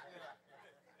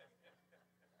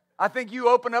 I think you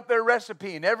open up their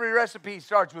recipe, and every recipe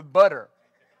starts with butter.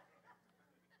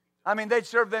 I mean, they'd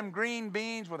serve them green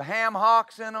beans with ham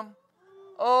hocks in them.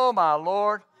 Oh, my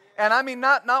Lord. And I mean,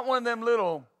 not one of them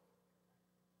little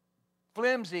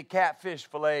flimsy catfish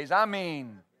fillets. I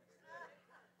mean,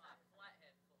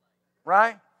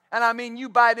 right? And I mean, you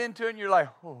bite into it and you're like,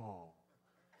 oh.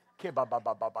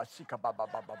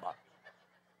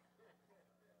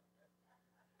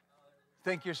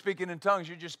 Think you're speaking in tongues,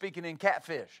 you're just speaking in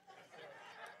catfish.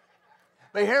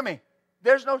 But hear me,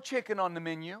 there's no chicken on the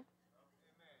menu.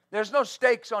 There's no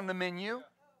steaks on the menu.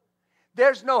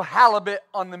 There's no halibut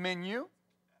on the menu.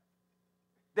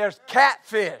 There's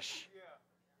catfish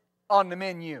on the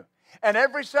menu. And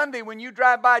every Sunday when you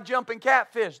drive by Jumping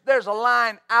Catfish, there's a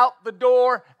line out the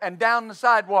door and down the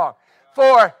sidewalk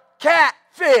for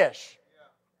catfish.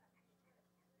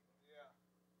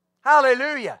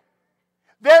 Hallelujah.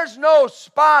 There's no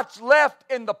spots left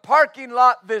in the parking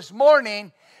lot this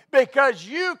morning because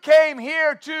you came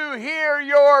here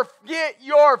to get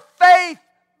your faith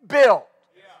built.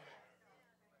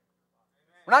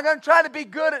 We're not going to try to be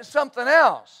good at something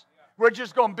else. We're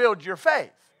just going to build your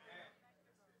faith.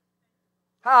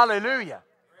 Hallelujah.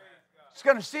 It's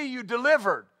going to see you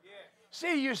delivered.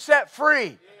 See you set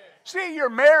free. See your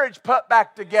marriage put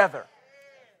back together.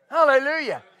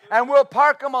 Hallelujah. And we'll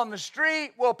park them on the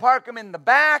street. We'll park them in the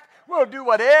back. We'll do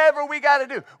whatever we got to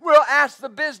do. We'll ask the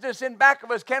business in back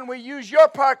of us, can we use your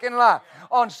parking lot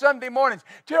on Sunday mornings?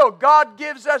 Till God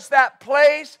gives us that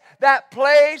place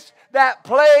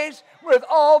with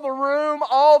all the room,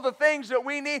 all the things that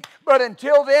we need. But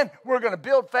until then, we're going to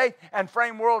build faith and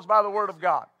frame worlds by the Word of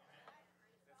God.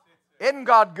 Isn't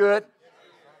God good?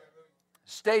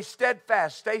 Stay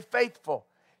steadfast. Stay faithful.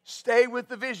 Stay with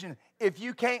the vision. If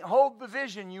you can't hold the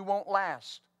vision, you won't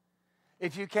last.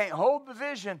 If you can't hold the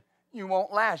vision, you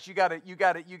won't last. You got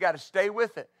to stay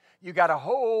with it. You got to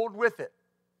hold with it.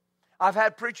 I've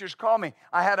had preachers call me.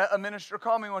 I had a minister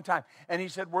call me one time, and he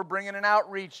said, we're bringing an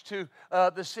outreach to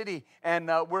the city, and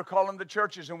we're calling the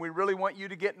churches, and we really want you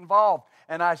to get involved.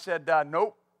 And I said,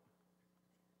 nope.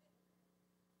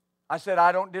 I said,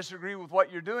 I don't disagree with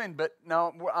what you're doing, but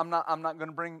no, I'm not going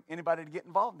to bring anybody to get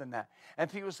involved in that. And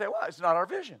people say, well, it's not our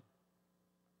vision.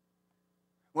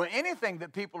 Well, anything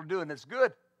that people are doing that's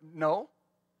good, no.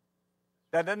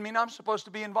 That doesn't mean I'm supposed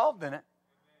to be involved in it.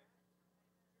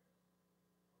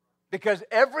 Because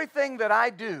everything that I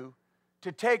do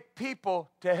to take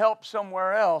people to help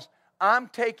somewhere else, I'm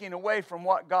taking away from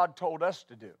what God told us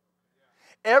to do.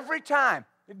 Every time.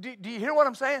 Do you hear what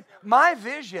I'm saying? My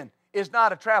vision is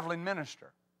not a traveling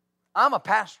minister. I'm a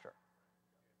pastor.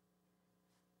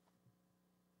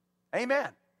 Amen.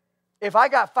 If I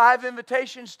got 5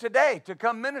 invitations today to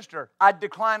come minister, I'd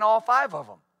decline all 5 of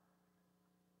them.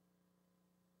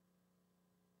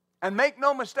 And make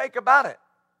no mistake about it,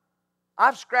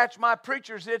 I've scratched my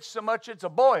preacher's itch so much it's a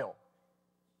boil.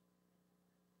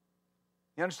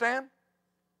 You understand?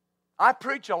 I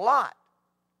preach a lot.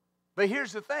 But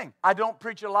here's the thing. I don't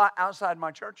preach a lot outside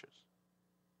my churches.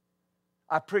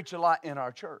 I preach a lot in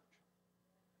our church.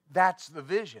 That's the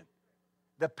vision.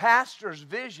 The pastor's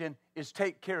vision is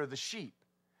take care of the sheep,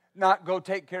 not go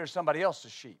take care of somebody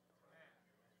else's sheep.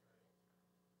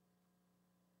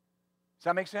 Does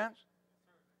that make sense?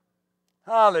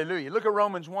 Hallelujah. Look at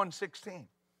Romans 1:16.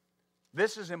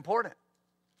 This is important.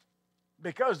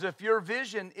 Because if your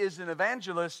vision is an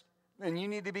evangelist, then you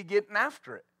need to be getting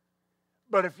after it.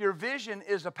 But if your vision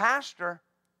is a pastor,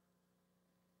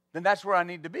 then that's where I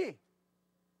need to be.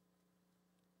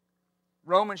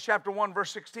 Romans chapter 1,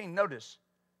 verse 16, notice.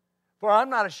 For I'm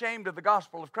not ashamed of the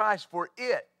gospel of Christ, for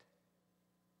it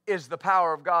is the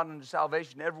power of God unto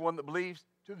salvation to everyone that believes,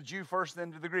 to the Jew first,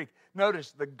 then to the Greek.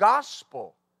 Notice, the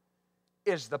gospel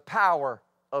is the power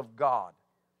of God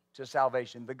to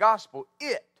salvation. The gospel,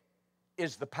 it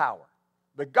is the power.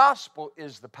 The gospel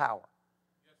is the power.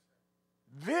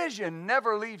 Vision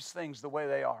never leaves things the way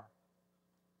they are.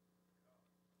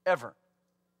 Ever.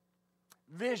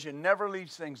 Vision never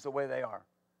leaves things the way they are.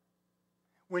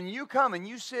 When you come and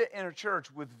you sit in a church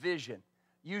with vision,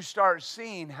 you start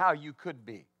seeing how you could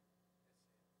be.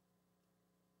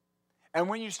 And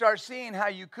when you start seeing how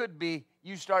you could be,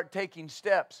 you start taking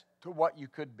steps to what you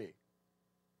could be.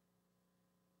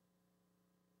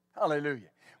 Hallelujah.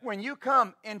 When you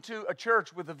come into a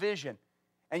church with a vision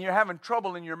and you're having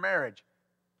trouble in your marriage,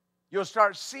 you'll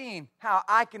start seeing how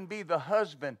I can be the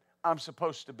husband I'm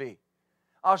supposed to be.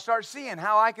 I'll start seeing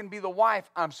how I can be the wife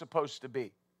I'm supposed to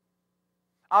be.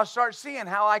 I'll start seeing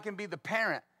how I can be the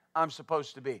parent I'm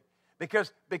supposed to be.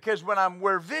 Because when I'm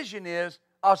where vision is,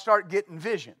 I'll start getting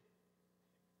vision.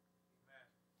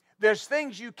 There's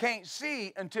things you can't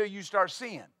see until you start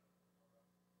seeing.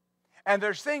 And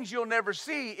there's things you'll never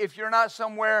see if you're not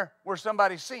somewhere where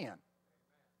somebody's seeing.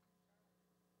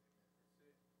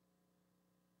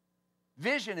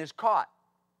 Vision is caught.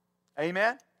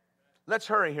 Amen? Let's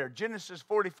hurry here. Genesis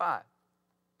 45.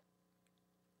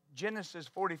 Genesis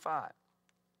 45.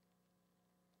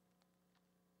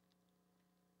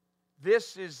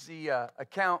 This is the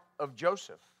account of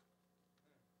Joseph.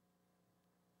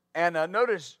 And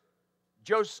notice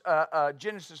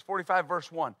Genesis 45,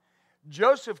 verse 1.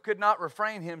 Joseph could not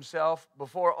refrain himself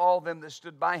before all them that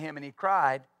stood by him, and he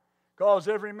cried, cause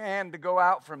every man to go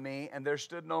out from me, and there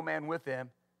stood no man with him,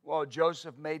 while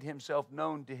Joseph made himself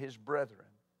known to his brethren.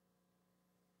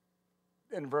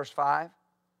 In verse 5,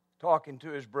 talking to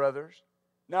his brothers,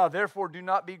 now therefore do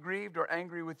not be grieved or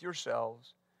angry with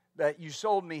yourselves, that you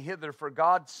sold me hither, for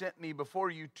God sent me before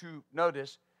you to,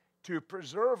 notice, to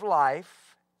preserve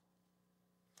life.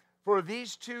 For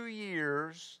these 2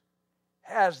 years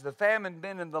has the famine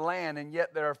been in the land, and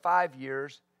yet there are 5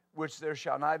 years which there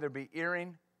shall neither be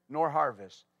earing nor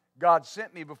harvest. God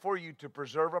sent me before you to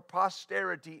preserve a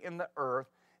posterity in the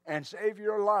earth and save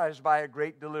your lives by a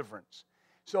great deliverance.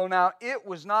 So now it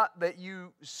was not that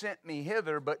you sent me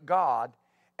hither, but God,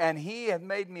 and he had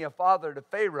made me a father to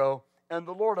Pharaoh, and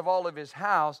the Lord of all of his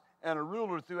house, and a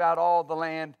ruler throughout all the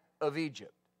land of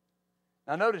Egypt.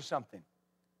 Now notice something.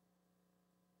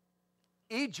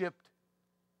 Egypt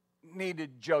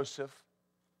needed Joseph,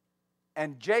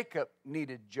 and Jacob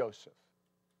needed Joseph.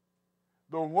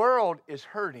 The world is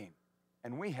hurting,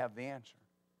 and we have the answer.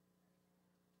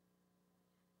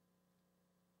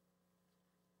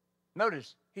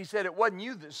 Notice, he said, it wasn't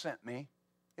you that sent me,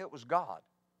 it was God.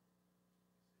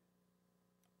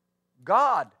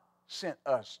 God sent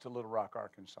us to Little Rock,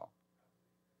 Arkansas.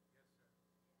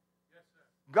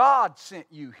 God sent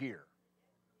you here.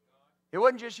 It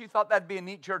wasn't just you thought that'd be a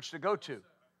neat church to go to.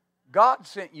 God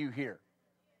sent you here.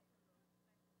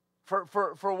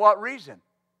 For what reason?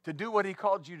 To do what he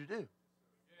called you to do.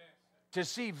 To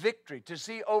see victory, to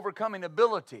see overcoming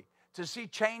ability, to see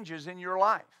changes in your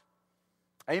life.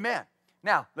 Amen.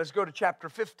 Now, let's go to chapter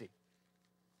 50.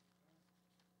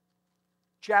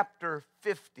 Chapter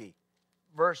 50,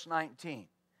 verse 19.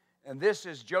 And this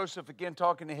is Joseph again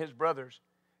talking to his brothers.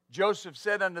 Joseph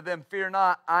said unto them, Fear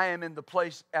not, I am in the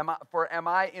place, am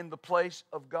I in the place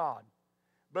of God?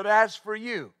 But as for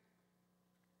you,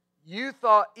 you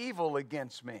thought evil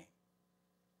against me,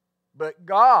 but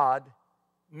God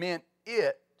meant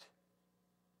it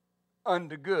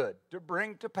unto good, to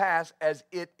bring to pass as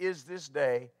it is this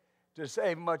day, to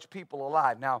save much people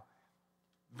alive. Now,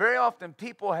 very often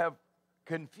people have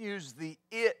confused the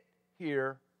it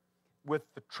here with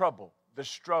the trouble, the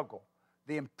struggle,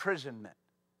 the imprisonment,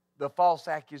 the false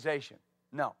accusation.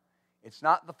 No, it's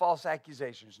not the false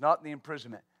accusation. It's not the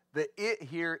imprisonment. The it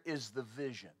here is the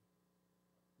vision,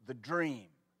 the dream.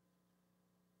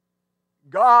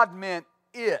 God meant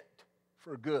it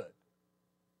for good.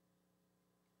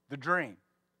 The dream.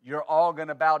 You're all going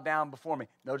to bow down before me.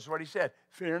 Notice what he said.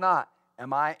 Fear not,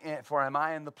 am I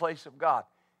in the place of God?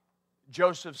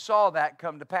 Joseph saw that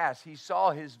come to pass. He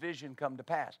saw his vision come to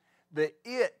pass. The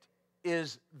it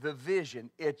is the vision.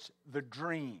 It's the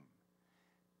dream.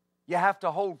 You have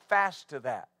to hold fast to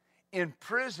that. In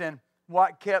prison,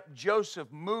 what kept Joseph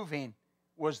moving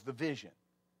was the vision.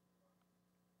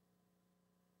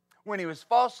 When he was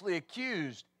falsely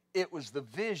accused, it was the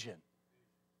vision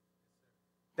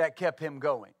that kept him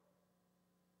going.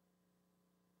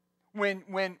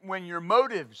 When your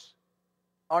motives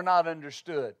are not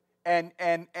understood and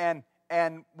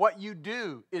what you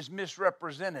do is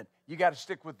misrepresented, you got to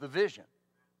stick with the vision.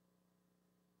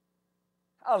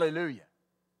 Hallelujah.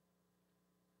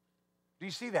 Do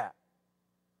you see that?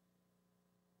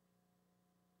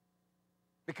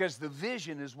 Because the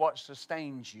vision is what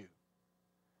sustains you.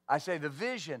 I say the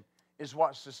vision is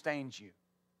what sustains you.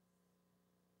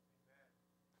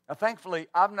 Now, thankfully,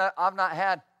 I've not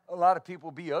had a lot of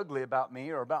people be ugly about me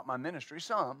or about my ministry.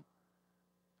 Some,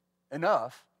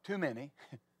 enough, too many.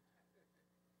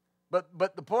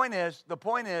 But the point is,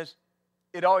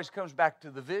 it always comes back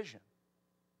to the vision.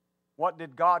 What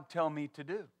did God tell me to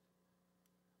do?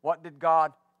 What did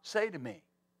God say to me?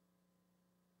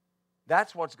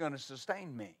 That's what's going to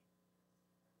sustain me.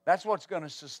 That's what's going to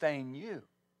sustain you.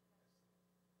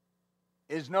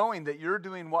 Is knowing that you're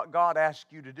doing what God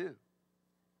asked you to do.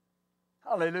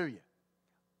 Hallelujah.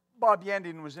 Bob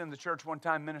Yandin was in the church one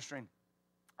time ministering,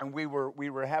 and we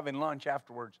were having lunch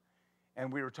afterwards,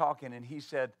 and we were talking, and he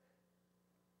said,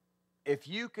 if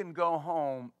you can go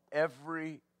home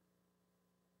every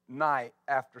night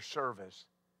after service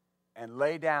and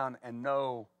lay down and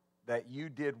know that you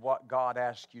did what God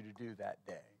asked you to do that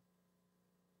day,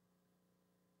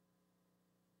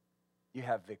 you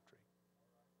have victory.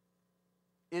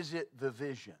 Is it the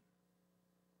vision?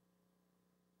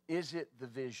 Is it the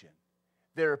vision?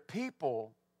 There are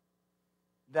people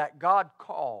that God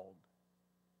called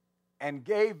and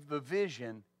gave the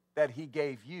vision that He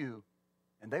gave you,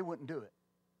 and they wouldn't do it.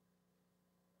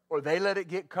 Or they let it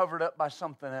get covered up by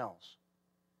something else.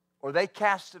 Or they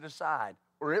cast it aside.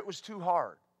 Or it was too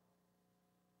hard.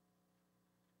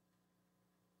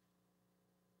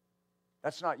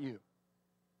 That's not you.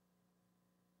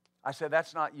 I said,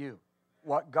 that's not you.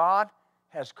 What God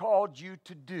has called you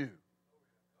to do,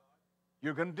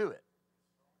 you're going to do it.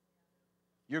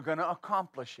 You're going to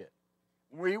accomplish it.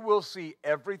 We will see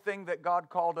everything that God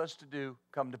called us to do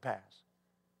come to pass.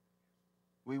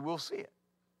 We will see it.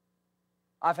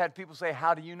 I've had people say,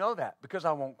 how do you know that? Because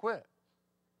I won't quit.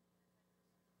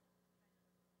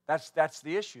 That's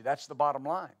the issue. That's the bottom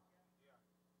line.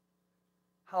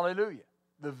 Hallelujah.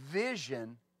 The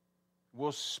vision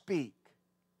will speak.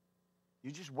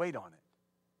 You just wait on it.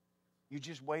 You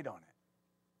just wait on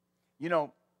it. You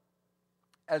know,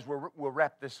 as we'll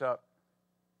wrap this up,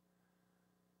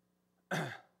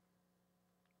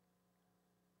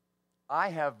 I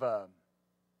have,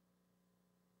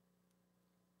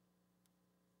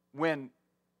 when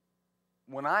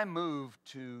I moved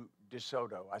to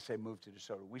DeSoto, I say moved to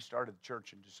DeSoto, we started the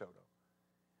church in DeSoto.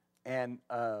 And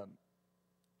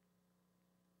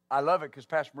I love it because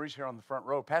Pastor Marie's here on the front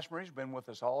row. Pastor Marie's been with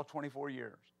us all 24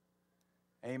 years.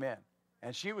 Amen.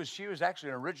 And she was actually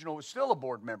an original, still a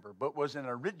board member, but was an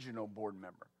original board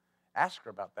member. Ask her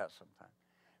about that sometime.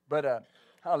 But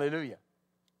hallelujah.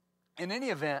 In any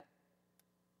event,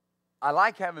 I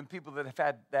like having people that have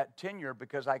had that tenure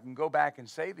because I can go back and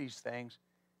say these things.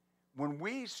 When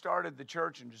we started the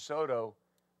church in DeSoto,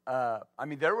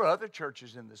 there were other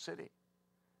churches in the city.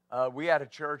 We had a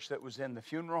church that was in the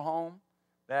funeral home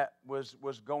that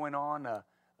was going on. A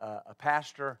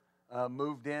pastor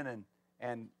moved in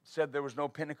and said there was no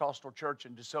Pentecostal church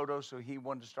in DeSoto, so he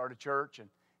wanted to start a church, and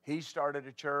he started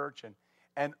a church.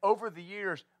 And over the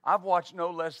years, I've watched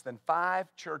no less than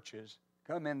 5 churches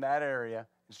come in that area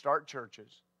and start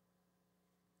churches.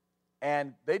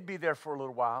 And they'd be there for a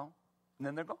little while, and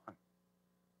then they're gone.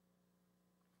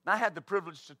 I had the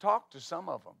privilege to talk to some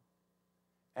of them.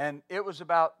 And it was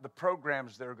about the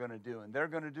programs they're going to do, and they're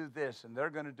going to do this, and they're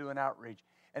going to do an outreach.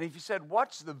 And if you said,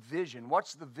 what's the vision?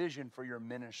 What's the vision for your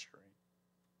ministry?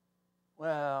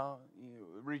 Well, you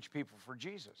reach people for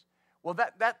Jesus. Well,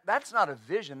 that's not a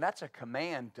vision. That's a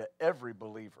command to every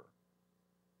believer.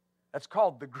 That's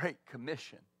called the Great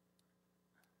Commission.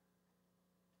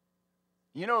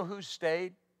 You know who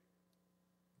stayed?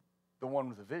 The one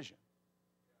with the vision.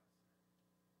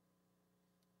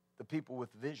 The people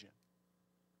with vision.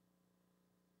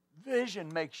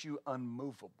 Vision makes you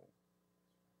unmovable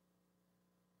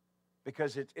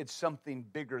because it's something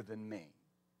bigger than me.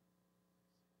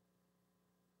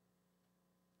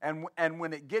 And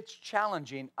when it gets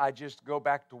challenging, I just go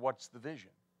back to what's the vision.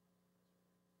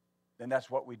 Then that's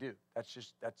what we do. That's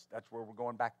where we're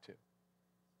going back to.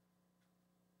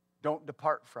 Don't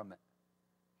depart from it.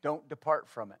 Don't depart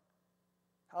from it.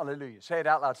 Hallelujah. Say it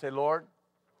out loud. Say, Lord,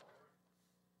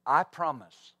 I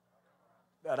promise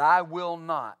that I will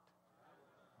not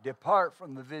depart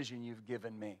from the vision you've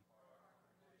given me.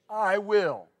 I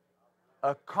will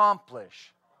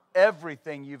accomplish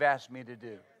everything you've asked me to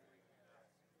do.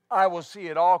 I will see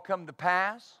it all come to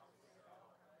pass.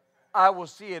 I will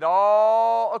see it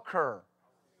all occur.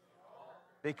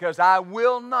 Because I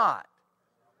will not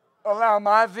allow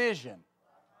my vision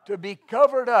to be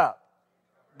covered up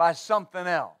by something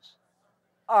else.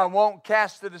 I won't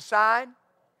cast it aside.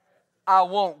 I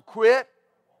won't quit.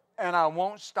 And I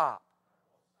won't stop.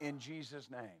 In Jesus'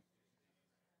 name.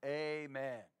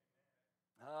 Amen.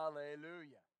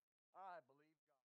 Hallelujah.